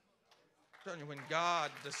 I'm telling you, when God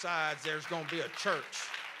decides there's going to be a church,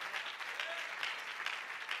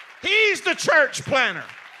 He's the church planner.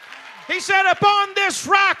 He said, upon this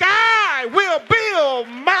rock I will build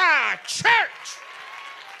my church,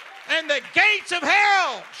 and the gates of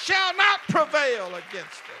hell shall not prevail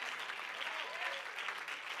against it.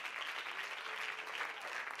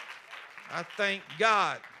 I thank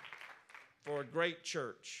God for a great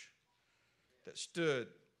church that stood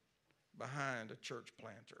behind a church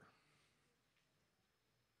planter.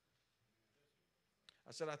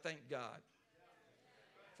 I said, I thank God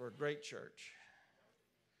for a great church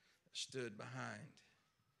that stood behind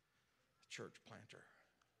a church planter.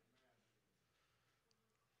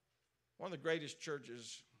 One of the greatest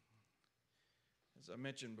churches, as I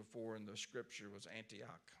mentioned before in the scripture, was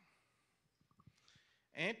Antioch.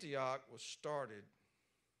 Antioch was started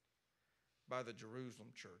by the Jerusalem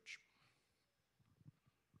church.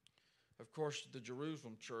 Of course, the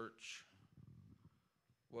Jerusalem church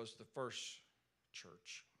was the first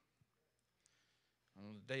church.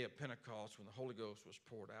 On the day of Pentecost, when the Holy Ghost was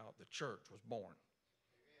poured out, the church was born.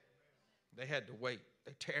 They had to wait.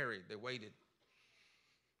 They tarried. They waited.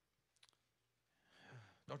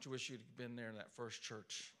 Don't you wish you'd been there in that first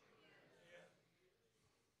church?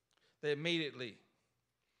 They immediately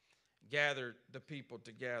gathered the people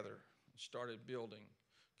together and started building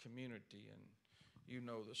community, and you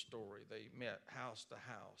know the story. They met house to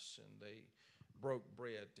house, and they broke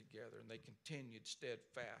bread together, and they continued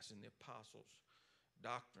steadfast in the apostles'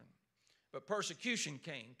 doctrine. But persecution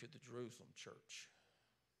came to the Jerusalem church.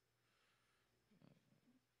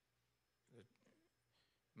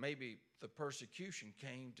 Maybe the persecution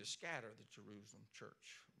came to scatter the Jerusalem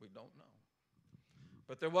church. We don't know.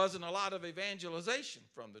 But there wasn't a lot of evangelization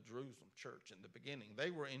from the Jerusalem church in the beginning. They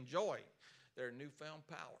were enjoying their newfound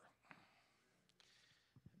power.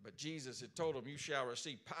 But Jesus had told them, you shall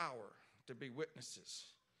receive power to be witnesses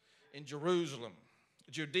in Jerusalem,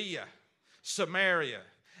 Judea, Samaria,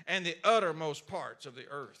 and the uttermost parts of the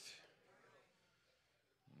earth.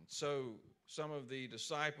 And so some of the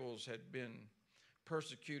disciples had been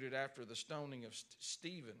persecuted after the stoning of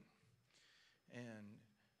Stephen, and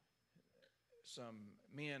some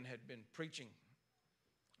men had been preaching.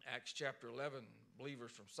 Acts chapter 11,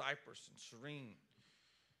 believers from Cyprus and Cyrene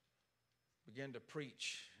began to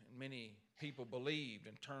preach, and many people believed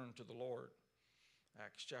and turned to the Lord.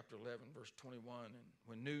 Acts chapter 11, verse 21. And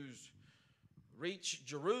when news reached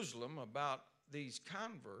Jerusalem about these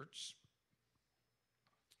converts,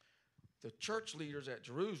 the church leaders at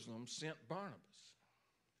Jerusalem sent Barnabas.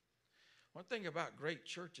 One thing about great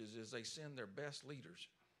churches is they send their best leaders.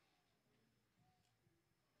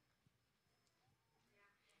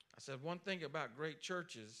 I said, one thing about great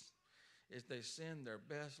churches is they send their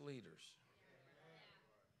best leaders.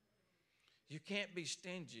 You can't be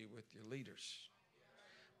stingy with your leaders.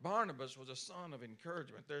 Barnabas was a son of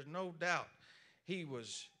encouragement. There's no doubt he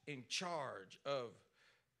was in charge of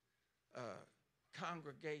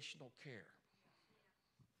congregational care.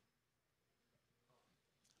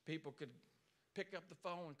 People could pick up the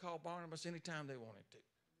phone and call Barnabas anytime they wanted to.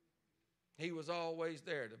 He was always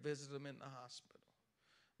there to visit them in the hospital,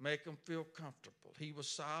 make them feel comfortable. He was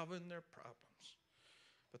solving their problems.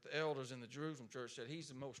 But the elders in the Jerusalem church said, he's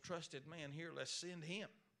the most trusted man here. Let's send him.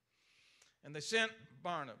 And they sent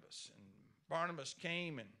Barnabas. And Barnabas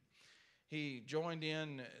came and he joined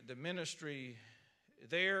in the ministry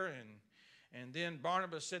there. And then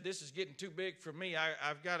Barnabas said, this is getting too big for me.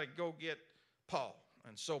 I've got to go get Paul.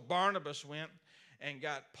 And so Barnabas went and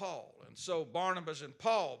got Paul. And so Barnabas and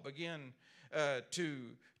Paul began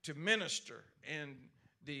to minister in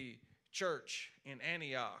the church in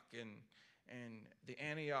Antioch. And the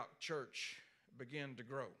Antioch church began to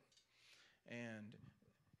grow. And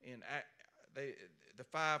the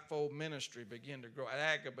fivefold ministry began to grow.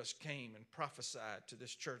 Agabus came and prophesied to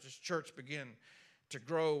this church. This church began to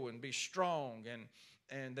grow and be strong.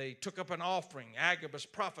 And they took up an offering. Agabus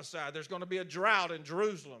prophesied there's going to be a drought in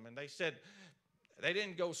Jerusalem. And they said, they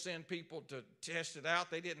didn't go send people to test it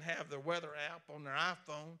out. They didn't have the weather app on their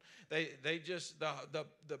iPhone. They just,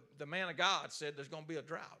 the man of God said there's going to be a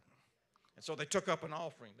drought. And so they took up an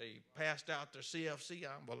offering. They passed out their CFC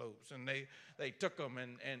envelopes, and they took them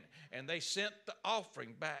and they sent the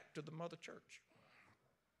offering back to the mother church.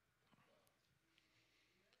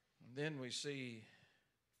 And then we see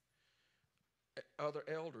other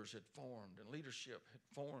elders had formed and leadership had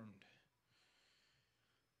formed.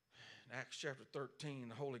 In Acts chapter 13,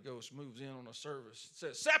 the Holy Ghost moves in on a service. It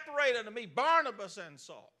says, separate unto me Barnabas and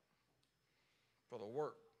Saul for the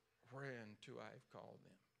work whereunto I have called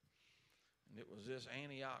them. And it was this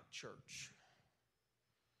Antioch church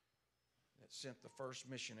that sent the first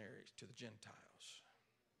missionaries to the Gentiles.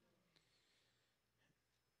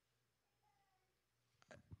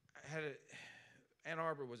 Ann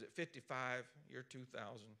Arbor was at 55, year 2000.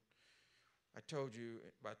 I told you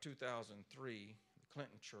by 2003, the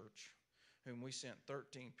Clinton church, whom we sent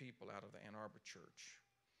 13 people out of the Ann Arbor church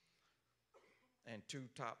and 2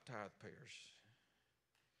 top tithe payers.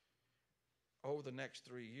 Over the next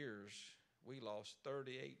 3 years, we lost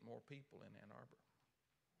 38 more people in Ann Arbor.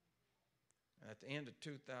 And at the end of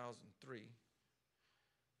 2003,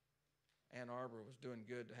 Ann Arbor was doing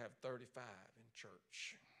good to have 35 in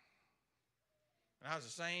church. And I was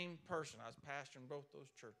the same person. I was pastoring both those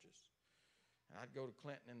churches. And I'd go to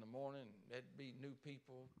Clinton in the morning, and there'd be new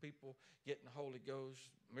people getting the Holy Ghost,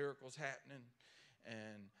 miracles happening.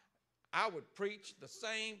 And I would preach the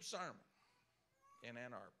same sermon in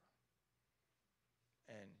Ann Arbor.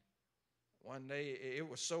 And one day, it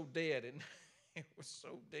was so dead, and it was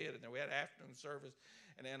so dead. And then we had afternoon service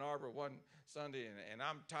in Ann Arbor one Sunday, and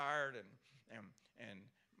I'm tired, and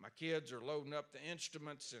my kids are loading up the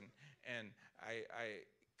instruments, and I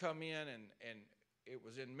come in, and it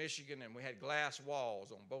was in Michigan, and we had glass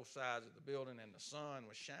walls on both sides of the building, and the sun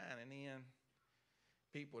was shining in.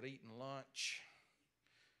 People had eaten lunch.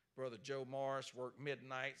 Brother Joe Morris worked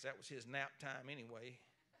midnights. That was his nap time anyway.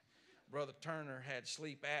 Brother Turner had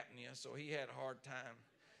sleep apnea, so he had a hard time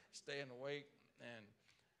staying awake. And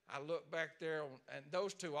I looked back there, and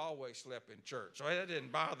those two always slept in church, so that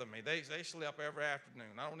didn't bother me. They slept every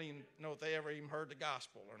afternoon. I don't even know if they ever even heard the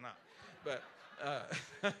gospel or not.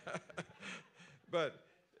 But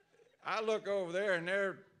I look over there, and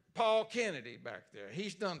there's Paul Kennedy back there.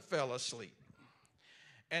 He's done fell asleep.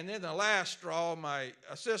 And then the last straw, my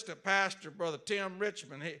assistant pastor, Brother Tim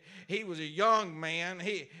Richmond, he was a young man.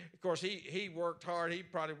 Of course, he worked hard. He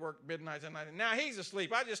probably worked midnights and nights. Now he's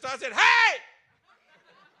asleep. I said, hey! I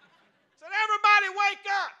said, everybody wake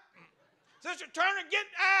up. Sister Turner, get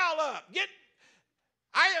Al up.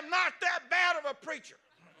 I am not that bad of a preacher.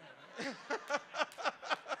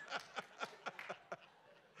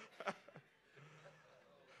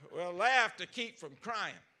 Well, laugh to keep from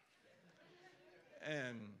crying.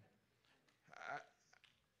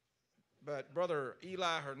 But Brother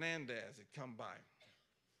Eli Hernandez had come by,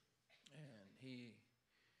 and he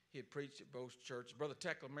had preached at both churches. Brother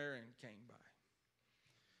Tekla Marion came by.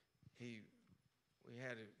 We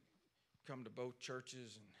had to come to both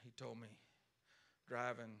churches, and he told me,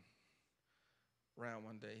 driving around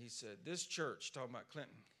one day, he said, this church, talking about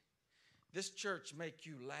Clinton, this church make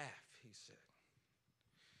you laugh, he said.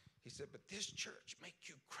 He said, but this church make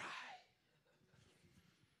you cry.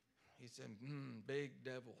 He said, big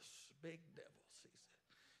devils, big devils. He said,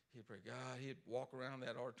 he'd pray, God, he'd walk around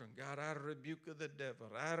that altar and, God, I rebuke the devil.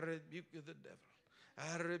 I rebuke the devil.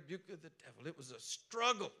 I rebuke the devil. It was a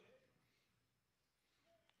struggle.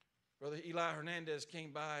 Brother Eli Hernandez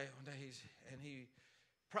came by one day and he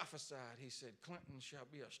prophesied. He said, Clinton shall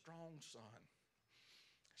be a strong son.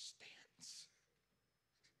 Stands.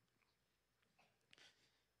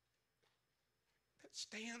 That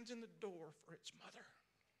stands in the door for its mother.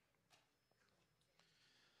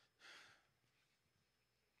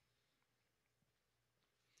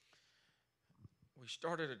 We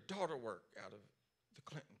started a daughter work out of the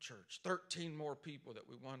Clinton church. 13 more people that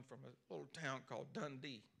we won from a little town called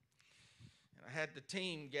Dundee. And I had the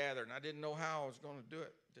team gathered, and I didn't know how I was going to do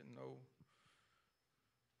it. Didn't know.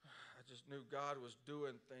 I just knew God was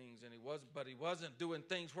doing things, and he wasn't doing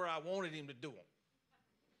things where I wanted him to do them.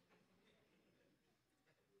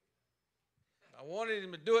 I wanted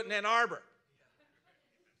him to do it in Ann Arbor.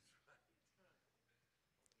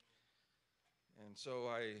 And so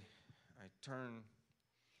I turned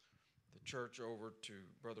the church over to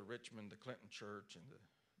Brother Richmond, the Clinton church, and the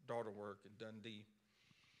daughter work in Dundee,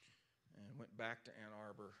 and went back to Ann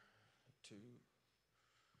Arbor to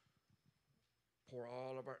pour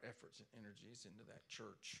all of our efforts and energies into that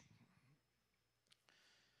church.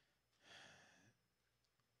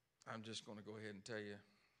 I'm just going to go ahead and tell you,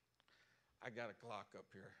 I got a clock up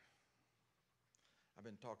here. I've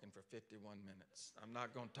been talking for 51 minutes. I'm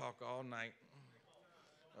not going to talk all night.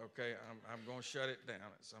 Okay, I'm going to shut it down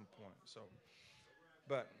at some point.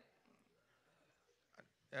 But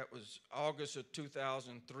that was August of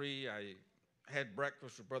 2003. I had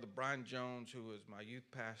breakfast with Brother Brian Jones, who was my youth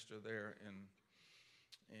pastor there in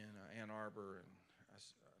Ann Arbor,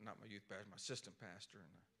 and not my youth pastor, my assistant pastor. And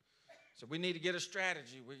so we need to get a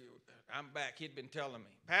strategy. I'm back. He'd been telling me,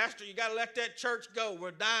 Pastor, you got to let that church go.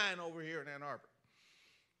 We're dying over here in Ann Arbor.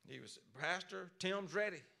 He was, Pastor, Tim's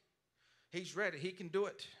ready. He's ready. He can do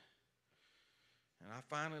it. And I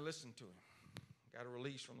finally listened to him. Got a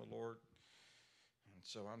release from the Lord. And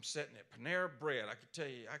so I'm sitting at Panera Bread. I could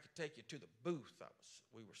take you to the booth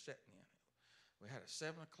we were sitting in. We had a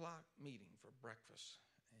 7 o'clock meeting for breakfast.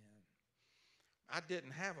 And I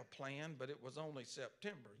didn't have a plan, but it was only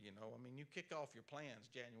September, you know. I mean, you kick off your plans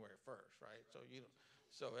January 1st, right?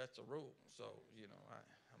 So that's a rule. So, you know,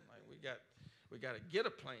 I'm like, we got to get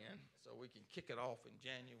a plan so we can kick it off in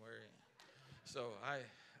January. So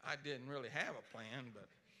I didn't really have a plan, but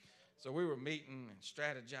so we were meeting and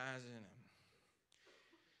strategizing, and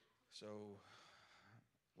so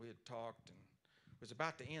we had talked, and it was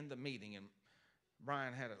about to end the meeting, and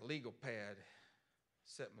Brian had a legal pad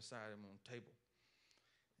set beside him on the table,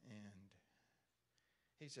 and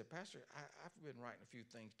he said, Pastor, I've been writing a few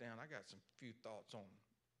things down. I got some few thoughts on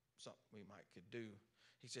something we could do.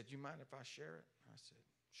 He said, you mind if I share it? I said,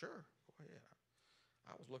 sure, go ahead.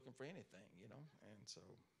 I was looking for anything, you know. And so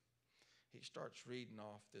he starts reading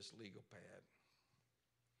off this legal pad.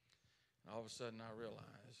 And all of a sudden I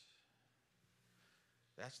realize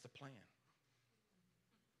that's the plan.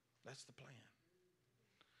 That's the plan.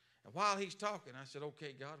 And while he's talking, I said,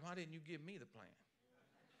 okay, God, why didn't you give me the plan?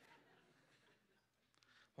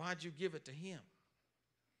 Why'd you give it to him?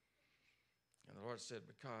 And the Lord said,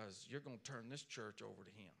 because you're going to turn this church over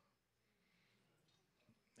to him.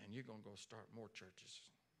 And you're going to go start more churches.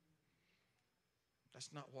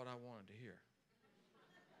 That's not what I wanted to hear.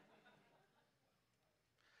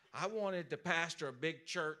 I wanted to pastor a big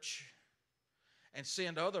church and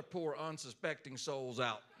send other poor, unsuspecting souls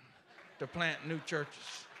out to plant new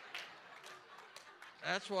churches.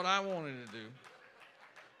 That's what I wanted to do.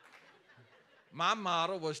 My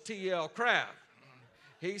model was T.L. Craft.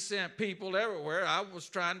 He sent people everywhere. I was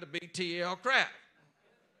trying to be T.L. Craft.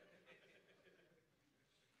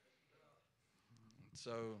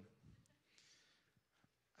 So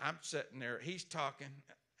I'm sitting there, he's talking,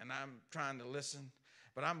 and I'm trying to listen,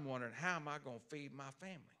 but I'm wondering, how am I going to feed my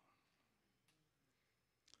family?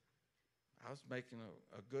 I was making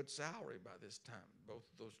a good salary by this time. Both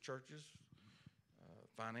of those churches,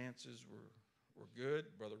 finances were good.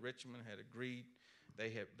 Brother Richmond had agreed. They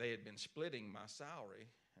had been splitting my salary,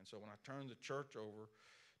 and so when I turned the church over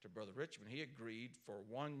to Brother Richmond, he agreed for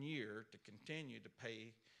 1 year to continue to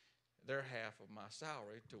pay their half of my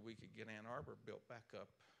salary till we could get Ann Arbor built back up,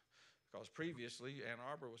 because previously Ann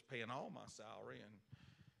Arbor was paying all my salary,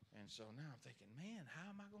 and so now I'm thinking, man, how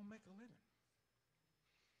am I going to make a living?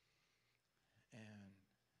 And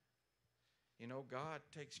you know, God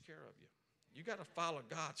takes care of you. You got to follow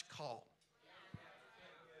God's call.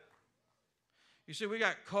 You see, we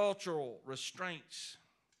got cultural restraints.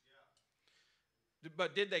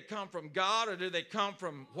 But did they come from God, or did they come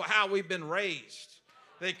from how we've been raised?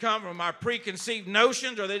 They come from our preconceived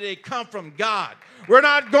notions, or did they come from God? We're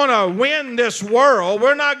not going to win this world.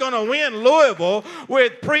 We're not going to win Louisville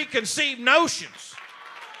with preconceived notions.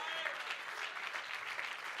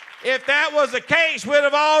 If that was the case, we'd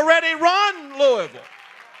have already run Louisville.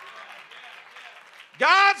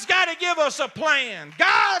 God's got to give us a plan.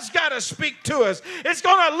 God's got to speak to us. It's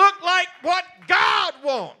going to look like what God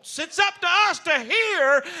wants. It's up to us to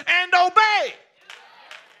hear and obey.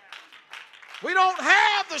 We don't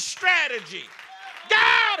have the strategy.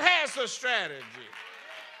 God has the strategy.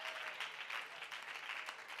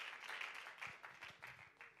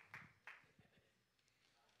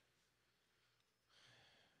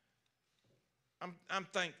 I'm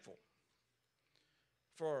thankful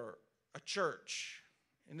for a church.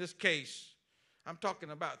 In this case, I'm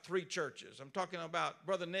talking about 3 churches. I'm talking about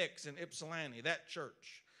Brother Nick's in Ypsilanti, that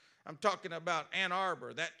church. I'm talking about Ann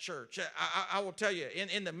Arbor, that church. I will tell you,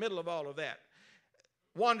 in the middle of all of that,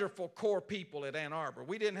 wonderful core people at Ann Arbor.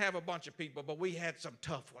 We didn't have a bunch of people, but we had some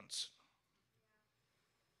tough ones.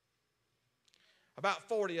 About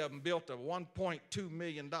 40 of them built a $1.2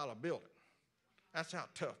 million building. That's how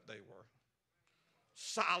tough they were.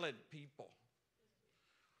 Solid people.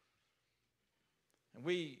 And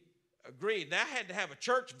we agreed that I had to have a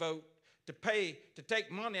church vote to take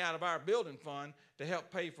money out of our building fund to help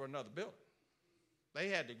pay for another building. They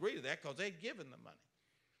had to agree to that because they'd given the money.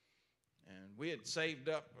 And we had saved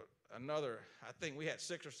up another, I think we had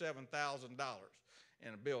 $6,000 or $7,000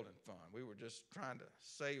 in a building fund. We were just trying to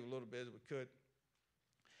save a little bit as we could.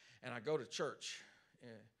 And I go to church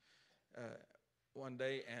one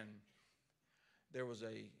day, and there was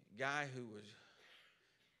a guy who was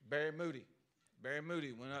Barry Moody. Barry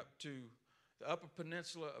Moody went up to the Upper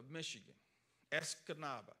Peninsula of Michigan,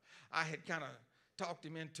 Escanaba. I had kind of talked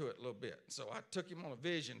him into it a little bit. So I took him on a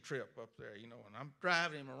vision trip up there, and I'm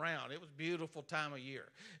driving him around. It was a beautiful time of year.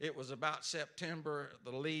 It was about September.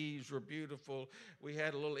 The leaves were beautiful. We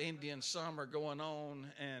had a little Indian summer going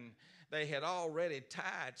on, and they had already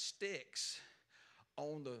tied sticks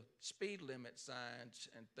on the speed limit signs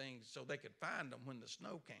and things so they could find them when the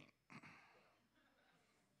snow came.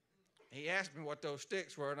 He asked me what those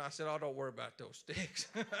sticks were, and I said, "Oh, don't worry about those sticks."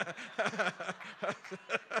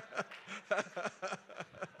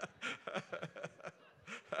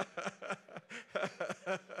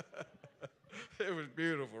 It was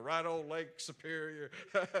beautiful, right on Lake Superior.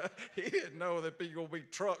 He didn't know that there were going to be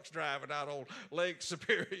trucks driving out on Lake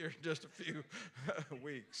Superior in just a few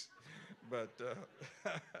weeks. But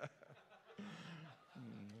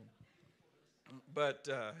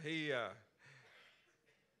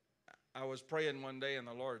I was praying one day, and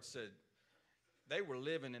the Lord said, they were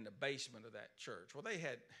living in the basement of that church. Well, they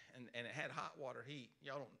had, and it had hot water heat.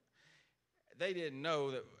 They didn't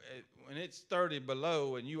know that when it's 30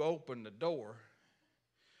 below and you open the door,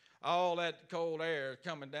 all that cold air is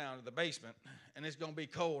coming down to the basement, and it's going to be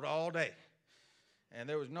cold all day. And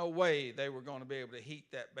there was no way they were going to be able to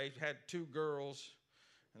heat that basement. Had 2 girls,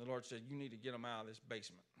 and the Lord said, you need to get them out of this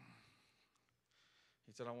basement.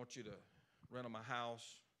 He said, I want you to rent them a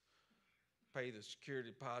house, pay the security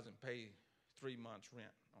deposit, and pay 3 months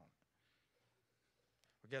rent on it.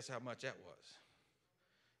 Well, guess how much that was?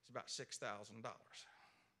 It's about $6,000.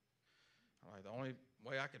 All right, the only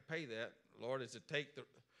way I could pay that, Lord, is to take the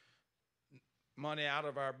money out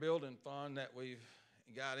of our building fund that we've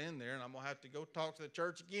got in there, and I'm going to have to go talk to the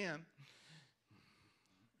church again.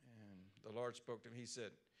 And the Lord spoke to me. He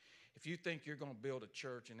said, if you think you're going to build a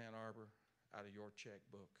church in Ann Arbor out of your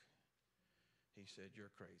checkbook, he said,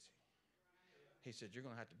 you're crazy. He said, you're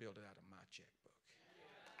going to have to build it out of my checkbook.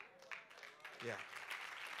 Yeah.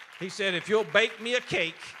 He said, if you'll bake me a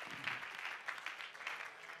cake,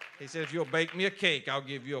 I'll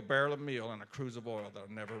give you a barrel of meal and a cruse of oil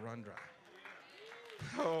that'll never run dry.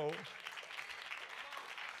 Oh.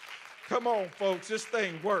 Come on, folks. This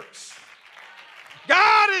thing works.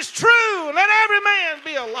 God is true. Let every man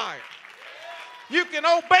be a liar. You can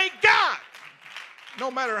obey God no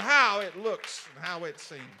matter how it looks and how it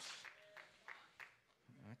seems.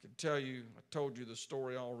 I can tell you, I told you the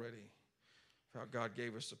story already of how God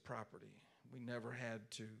gave us the property. We never had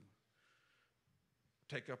to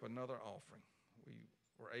take up another offering. We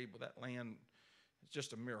were able, that land, it's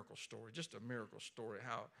just a miracle story,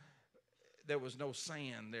 how there was no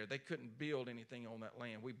sand there. They couldn't build anything on that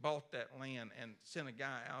land. We bought that land and sent a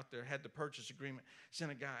guy out there, had the purchase agreement,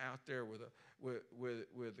 sent a guy out there with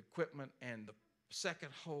equipment, and the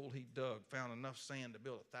second hole he dug found enough sand to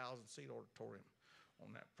build a 1,000-seat auditorium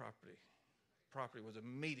on that property. The property was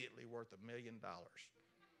immediately worth $1 million.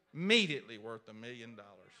 Immediately worth $1 million.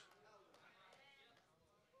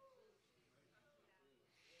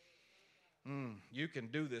 You can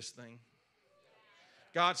do this thing.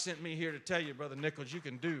 God sent me here to tell you, Brother Nichols, you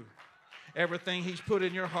can do everything He's put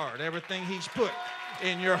in your heart. Everything He's put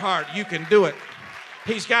in your heart, you can do it.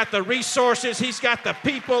 He's got the resources. He's got the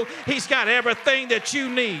people. He's got everything that you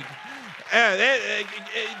need.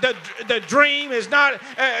 The dream is not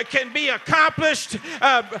can be accomplished.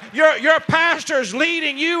 Your pastor's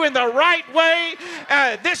leading you in the right way.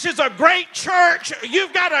 This is a great church.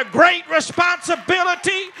 You've got a great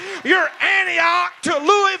responsibility. You're Antioch to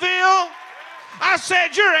Louisville. I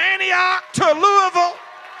said you're Antioch to Louisville.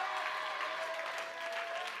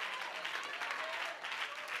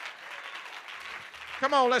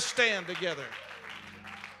 Come on, let's stand together.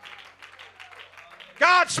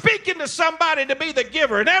 God's speaking to somebody to be the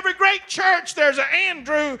giver. In every great church, there's an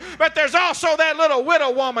Andrew, but there's also that little widow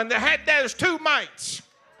woman that had those 2 mites.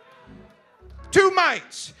 2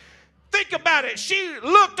 mites. Think about it. She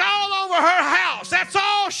looked all over her house. That's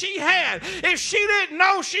all she had. If she didn't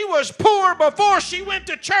know she was poor before she went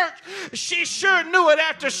to church, she sure knew it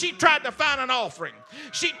after she tried to find an offering.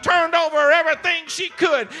 She turned over everything she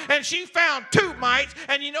could, and she found 2 mites,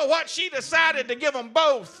 and you know what? She decided to give them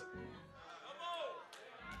both.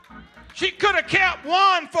 She could have kept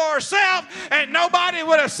one for herself and nobody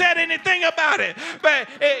would have said anything about it. But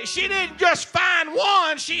she didn't just find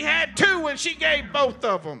one. She had 2 and she gave both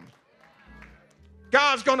of them.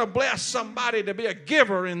 God's going to bless somebody to be a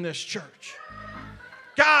giver in this church.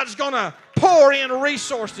 God's going to pour in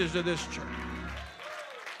resources to this church.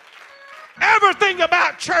 Everything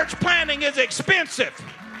about church planting is expensive.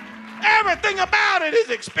 Everything about it is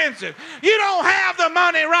expensive. You don't have the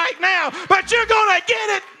money right now, but you're going to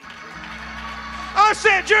get it. I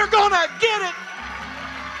said you're going to get it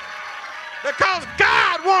because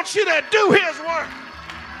God wants you to do His work.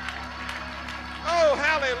 Oh,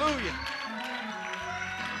 hallelujah.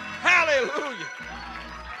 Hallelujah.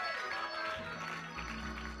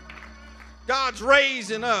 God's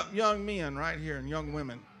raising up young men right here and young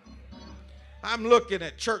women. I'm looking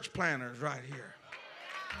at church planners right here.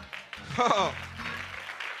 Oh,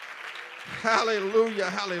 hallelujah,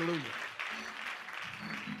 hallelujah.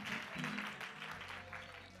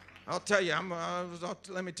 I'll tell you,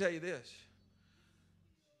 let me tell you this.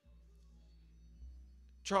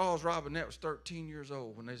 Charles Robinette was 13 years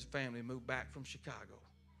old when his family moved back from Chicago.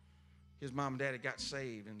 His mom and daddy got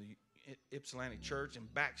saved in the Ypsilanti church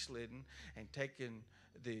and backslidden and taken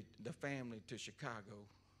the family to Chicago.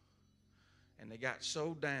 And they got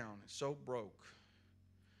so down and so broke,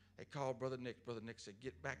 they called Brother Nick. Brother Nick said,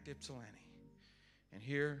 get back to Ypsilanti. And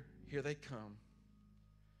here they come.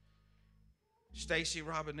 Stacy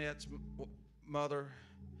Robinette's mother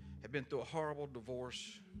had been through a horrible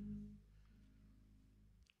divorce.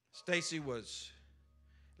 Stacy was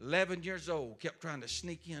 11 years old, kept trying to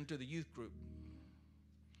sneak into the youth group.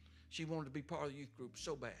 She wanted to be part of the youth group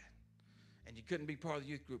so bad. And you couldn't be part of the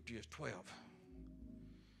youth group till you was 12.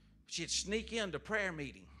 She'd sneak into prayer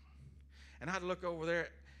meeting. And I'd look over there,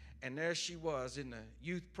 and there she was in the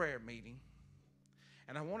youth prayer meeting.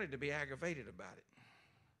 And I wanted to be aggravated about it.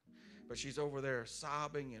 But she's over there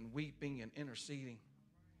sobbing and weeping and interceding.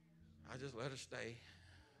 I just let her stay.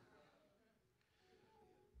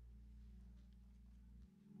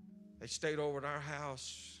 They stayed over at our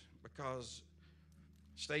house because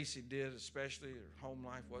Stacy did, especially. Her home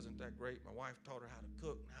life wasn't that great. My wife taught her how to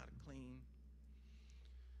cook and how to clean.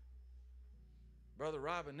 Brother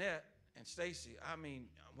Robinette and Stacy, I mean,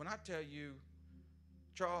 when I tell you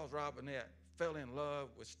Charles Robinette fell in love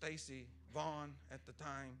with Stacy Vaughn at the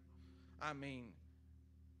time, I mean,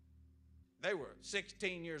 they were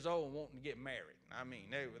 16 years old and wanting to get married. I mean,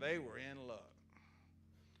 they were in love.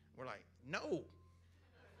 We're like, no,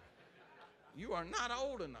 you are not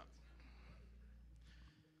old enough.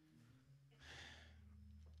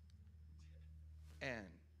 And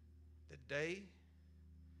the day,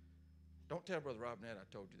 don't tell Brother Robinette I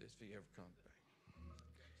told you this if he ever comes back.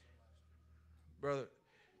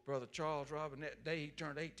 Brother Charles Robinette, the day he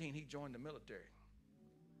turned 18, he joined the military.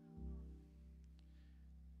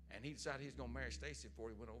 And he decided he was going to marry Stacy before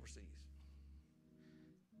he went overseas.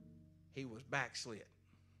 He was backslid.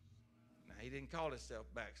 Now, he didn't call himself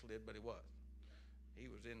backslid, but he was. He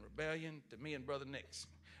was in rebellion to me and Brother Nix.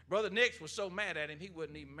 Brother Nix was so mad at him, he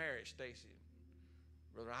wouldn't even marry Stacy.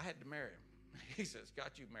 Brother, I had to marry him. He says,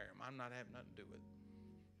 Scott, you marry him. I'm not having nothing to do with it.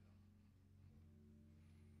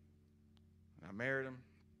 And I married him.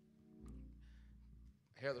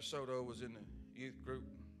 Heather Soto was in the youth group.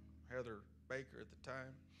 Heather Baker at the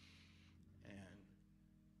time.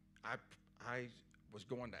 And I was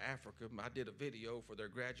going to Africa. I did a video for their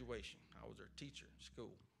graduation. I was their teacher in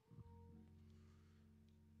school.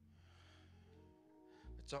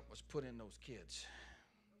 Something was put in those kids.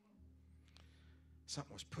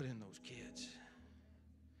 Something was put in those kids.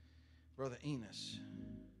 Brother Enos.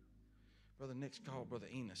 Brother Nick's called Brother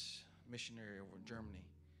Enos, missionary over in Germany.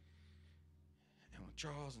 And when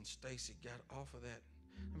Charles and Stacy got off of that,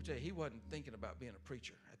 let me tell you, he wasn't thinking about being a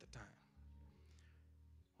preacher at the time.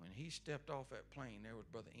 When he stepped off that plane, there was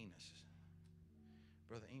Brother Enos.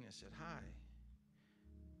 Brother Enos said, "Hi,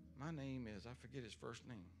 my name is," I forget his first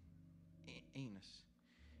name, Enos.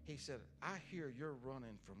 He said, "I hear you're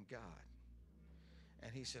running from God."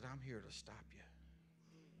 And he said, "I'm here to stop you."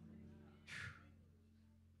 Whew.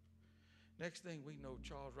 Next thing we know,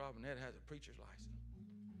 Charles Robinette has a preacher's license.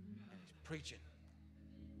 And he's preaching.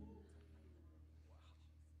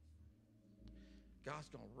 God's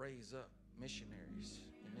going to raise up missionaries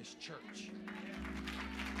in this church.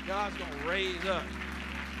 God's going to raise up.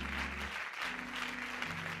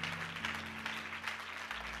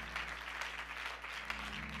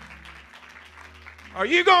 Are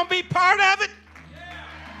you going to be part of it?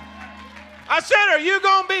 I said, are you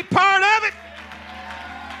going to be part of it?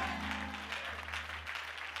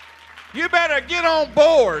 You better get on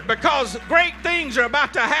board, because great things are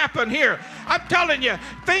about to happen here. I'm telling you,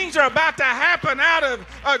 things are about to happen out of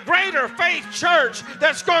a Greater Faith Church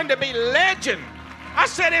that's going to be legend. I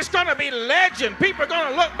said it's going to be legend. People are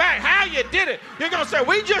going to look back how you did it. You're going to say,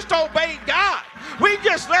 we just obeyed God. We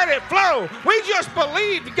just let it flow. We just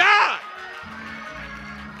believed God.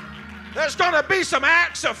 There's going to be some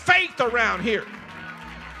acts of faith around here,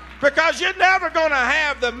 because you're never going to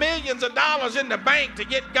have the millions of dollars in the bank to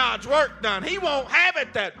get God's work done. He won't have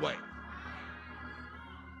it that way.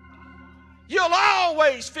 You'll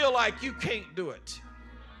always feel like you can't do it.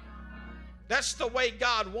 That's the way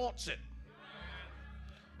God wants it.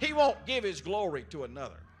 He won't give his glory to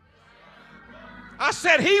another. I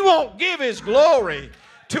said he won't give his glory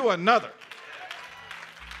to another.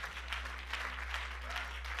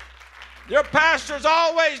 Your pastor's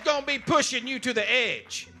always going to be pushing you to the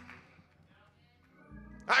edge.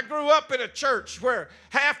 I grew up in a church where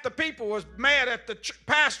half the people was mad at the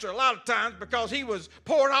pastor a lot of times because he was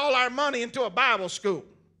pouring all our money into a Bible school.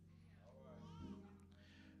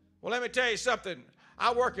 Well, let me tell you something.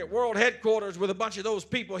 I work at World Headquarters with a bunch of those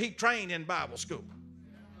people he trained in Bible school.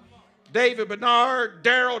 David Bernard,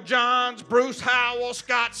 Darrell Johns, Bruce Howell,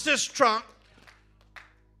 Scott Sistrunk.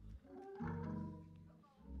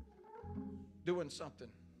 Doing something.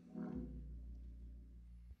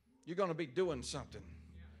 You're going to be doing something.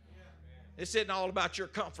 It's not all about your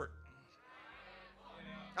comfort.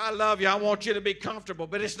 I love you. I want you to be comfortable,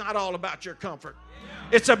 but it's not all about your comfort.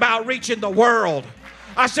 It's about reaching the world.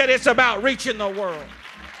 I said it's about reaching the world.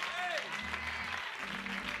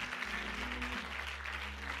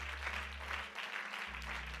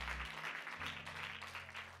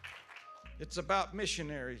 It's about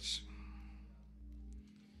missionaries.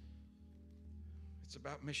 It's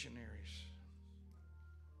about missionaries.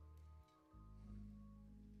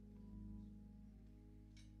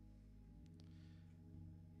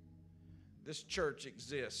 This church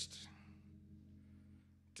exists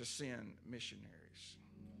to send missionaries.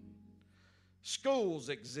 Schools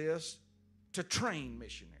exist to train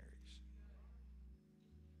missionaries.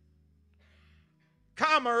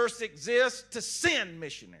 Commerce exists to send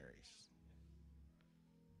missionaries.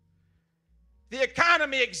 The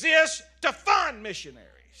economy exists to fund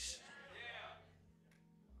missionaries.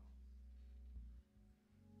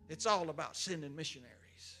 It's all about sending missionaries.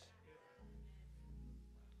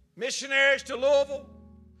 Missionaries to Louisville,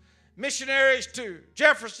 missionaries to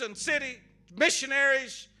Jefferson City,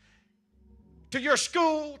 missionaries to your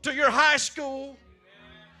school, to your high school,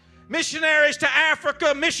 missionaries to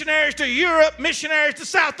Africa, missionaries to Europe, missionaries to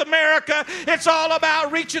South America. It's all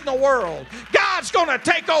about reaching the world. God's going to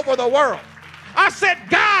take over the world. I said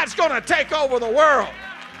God's going to take over the world.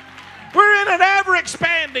 We're in an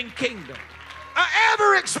ever-expanding kingdom. An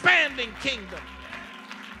ever-expanding kingdom.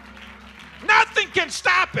 Nothing can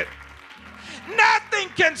stop it. Nothing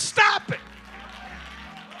can stop it.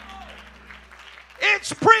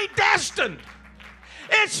 It's predestined.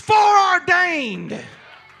 It's foreordained.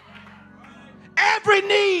 Every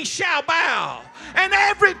knee shall bow and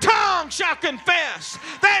every tongue shall confess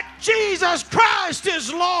that Jesus Christ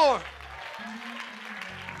is Lord.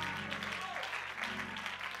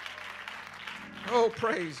 Oh,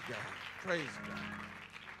 praise God. Praise God.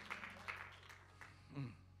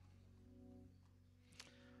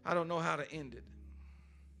 I don't know how to end it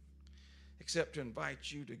except to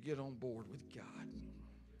invite you to get on board with God.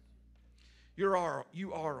 You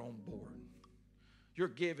are on board. Your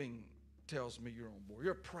giving tells me you're on board.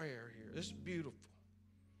 Your prayer here, this is beautiful.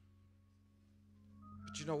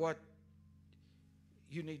 But you know what?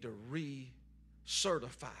 you need to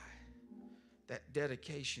recertify that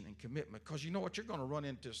dedication and commitment, because you know what? You're going to run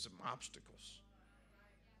into some obstacles.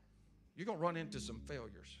 You're going to run into some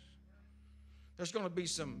failures. There's going to be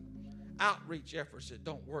some outreach efforts that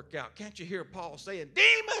don't work out. Can't you hear Paul saying,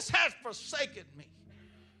 Demas has forsaken me,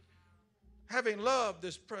 having loved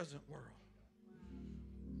this present world?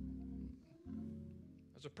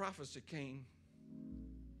 As a prophecy came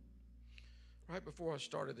right before I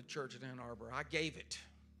started the church in Ann Arbor, I gave it.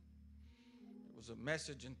 It was a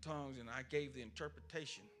message in tongues, and I gave the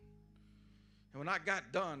interpretation. And when I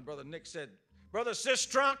got done, Brother Nick said, Brother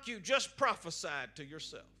Sistrunk, you just prophesied to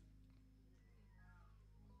yourself.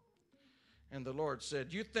 And the Lord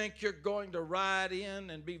said, you think you're going to ride in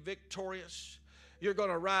and be victorious? You're going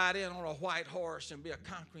to ride in on a white horse and be a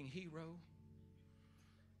conquering hero?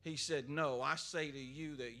 He said, no, I say to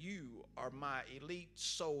you that you are my elite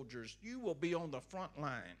soldiers. You will be on the front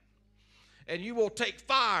line. And you will take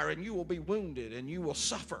fire, and you will be wounded, and you will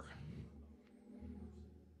suffer.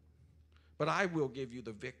 But I will give you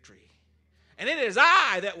the victory. And it is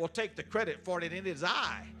I that will take the credit for it, and it is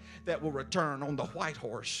I that will return on the white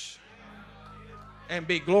horse and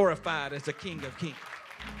be glorified as the King of Kings.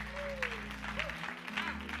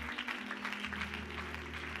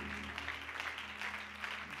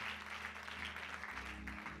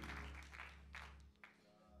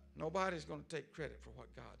 Nobody's going to take credit for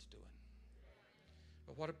what God's doing.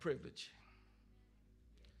 But what a privilege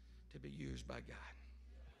to be used by God.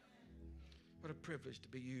 What a privilege to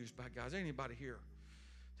be used by God. Is there anybody here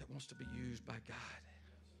that wants to be used by God?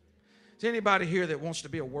 Is there anybody here that wants to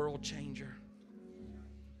be a world changer?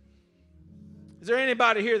 Is there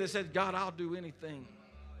anybody here that says, God, I'll do anything?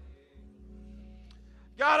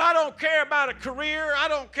 God, I don't care about a career. I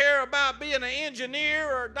don't care about being an engineer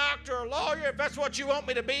or a doctor or a lawyer. If that's what you want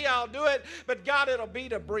me to be, I'll do it. But God, it'll be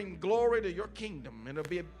to bring glory to your kingdom. It'll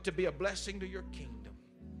be to be a blessing to your kingdom.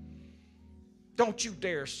 Don't you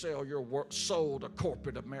dare sell your soul to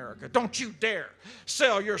corporate America. Don't you dare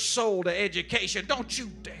sell your soul to education. Don't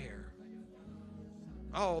you dare.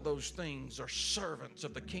 All those things are servants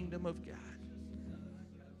of the kingdom of God.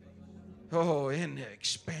 Oh, in the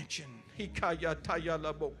expansion.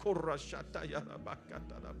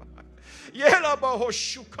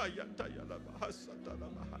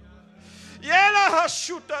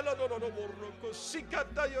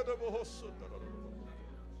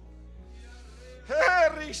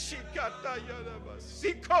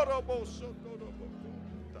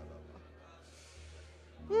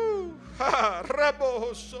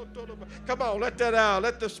 Come on, let that out.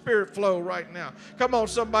 Let the Spirit flow right now. Come on,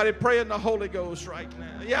 somebody pray in the Holy Ghost right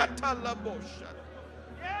now.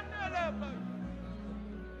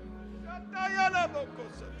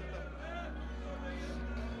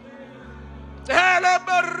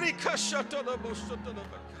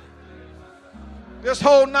 This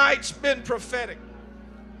whole night's been prophetic.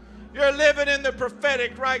 You're living in the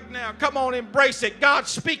prophetic right now. Come on, embrace it. God's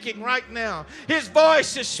speaking right now. His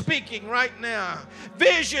voice is speaking right now.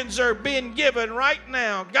 Visions are being given right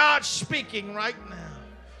now. God's speaking right now.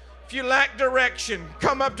 If you lack direction,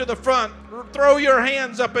 come up to the front. Throw your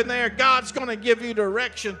hands up in there. God's going to give you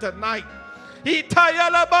direction tonight.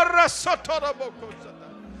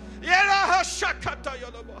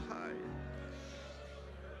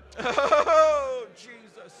 Oh,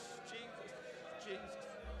 Jesus, Jesus, Jesus.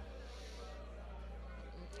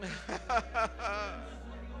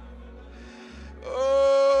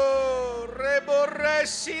 Oh,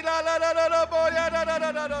 reborresi la la la la la boya la la la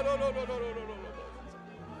la la la la.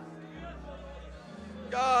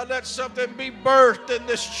 God, let something be birthed in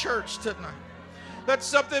this church tonight. Let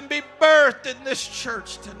something be birthed in this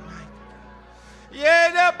church tonight.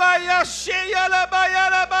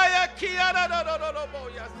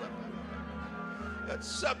 Let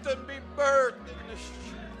something be birthed in this church.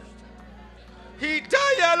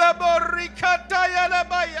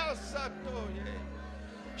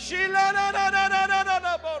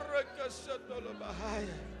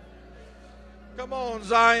 Come on,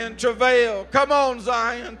 Zion, travail. Come on,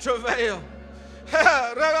 Zion, travail.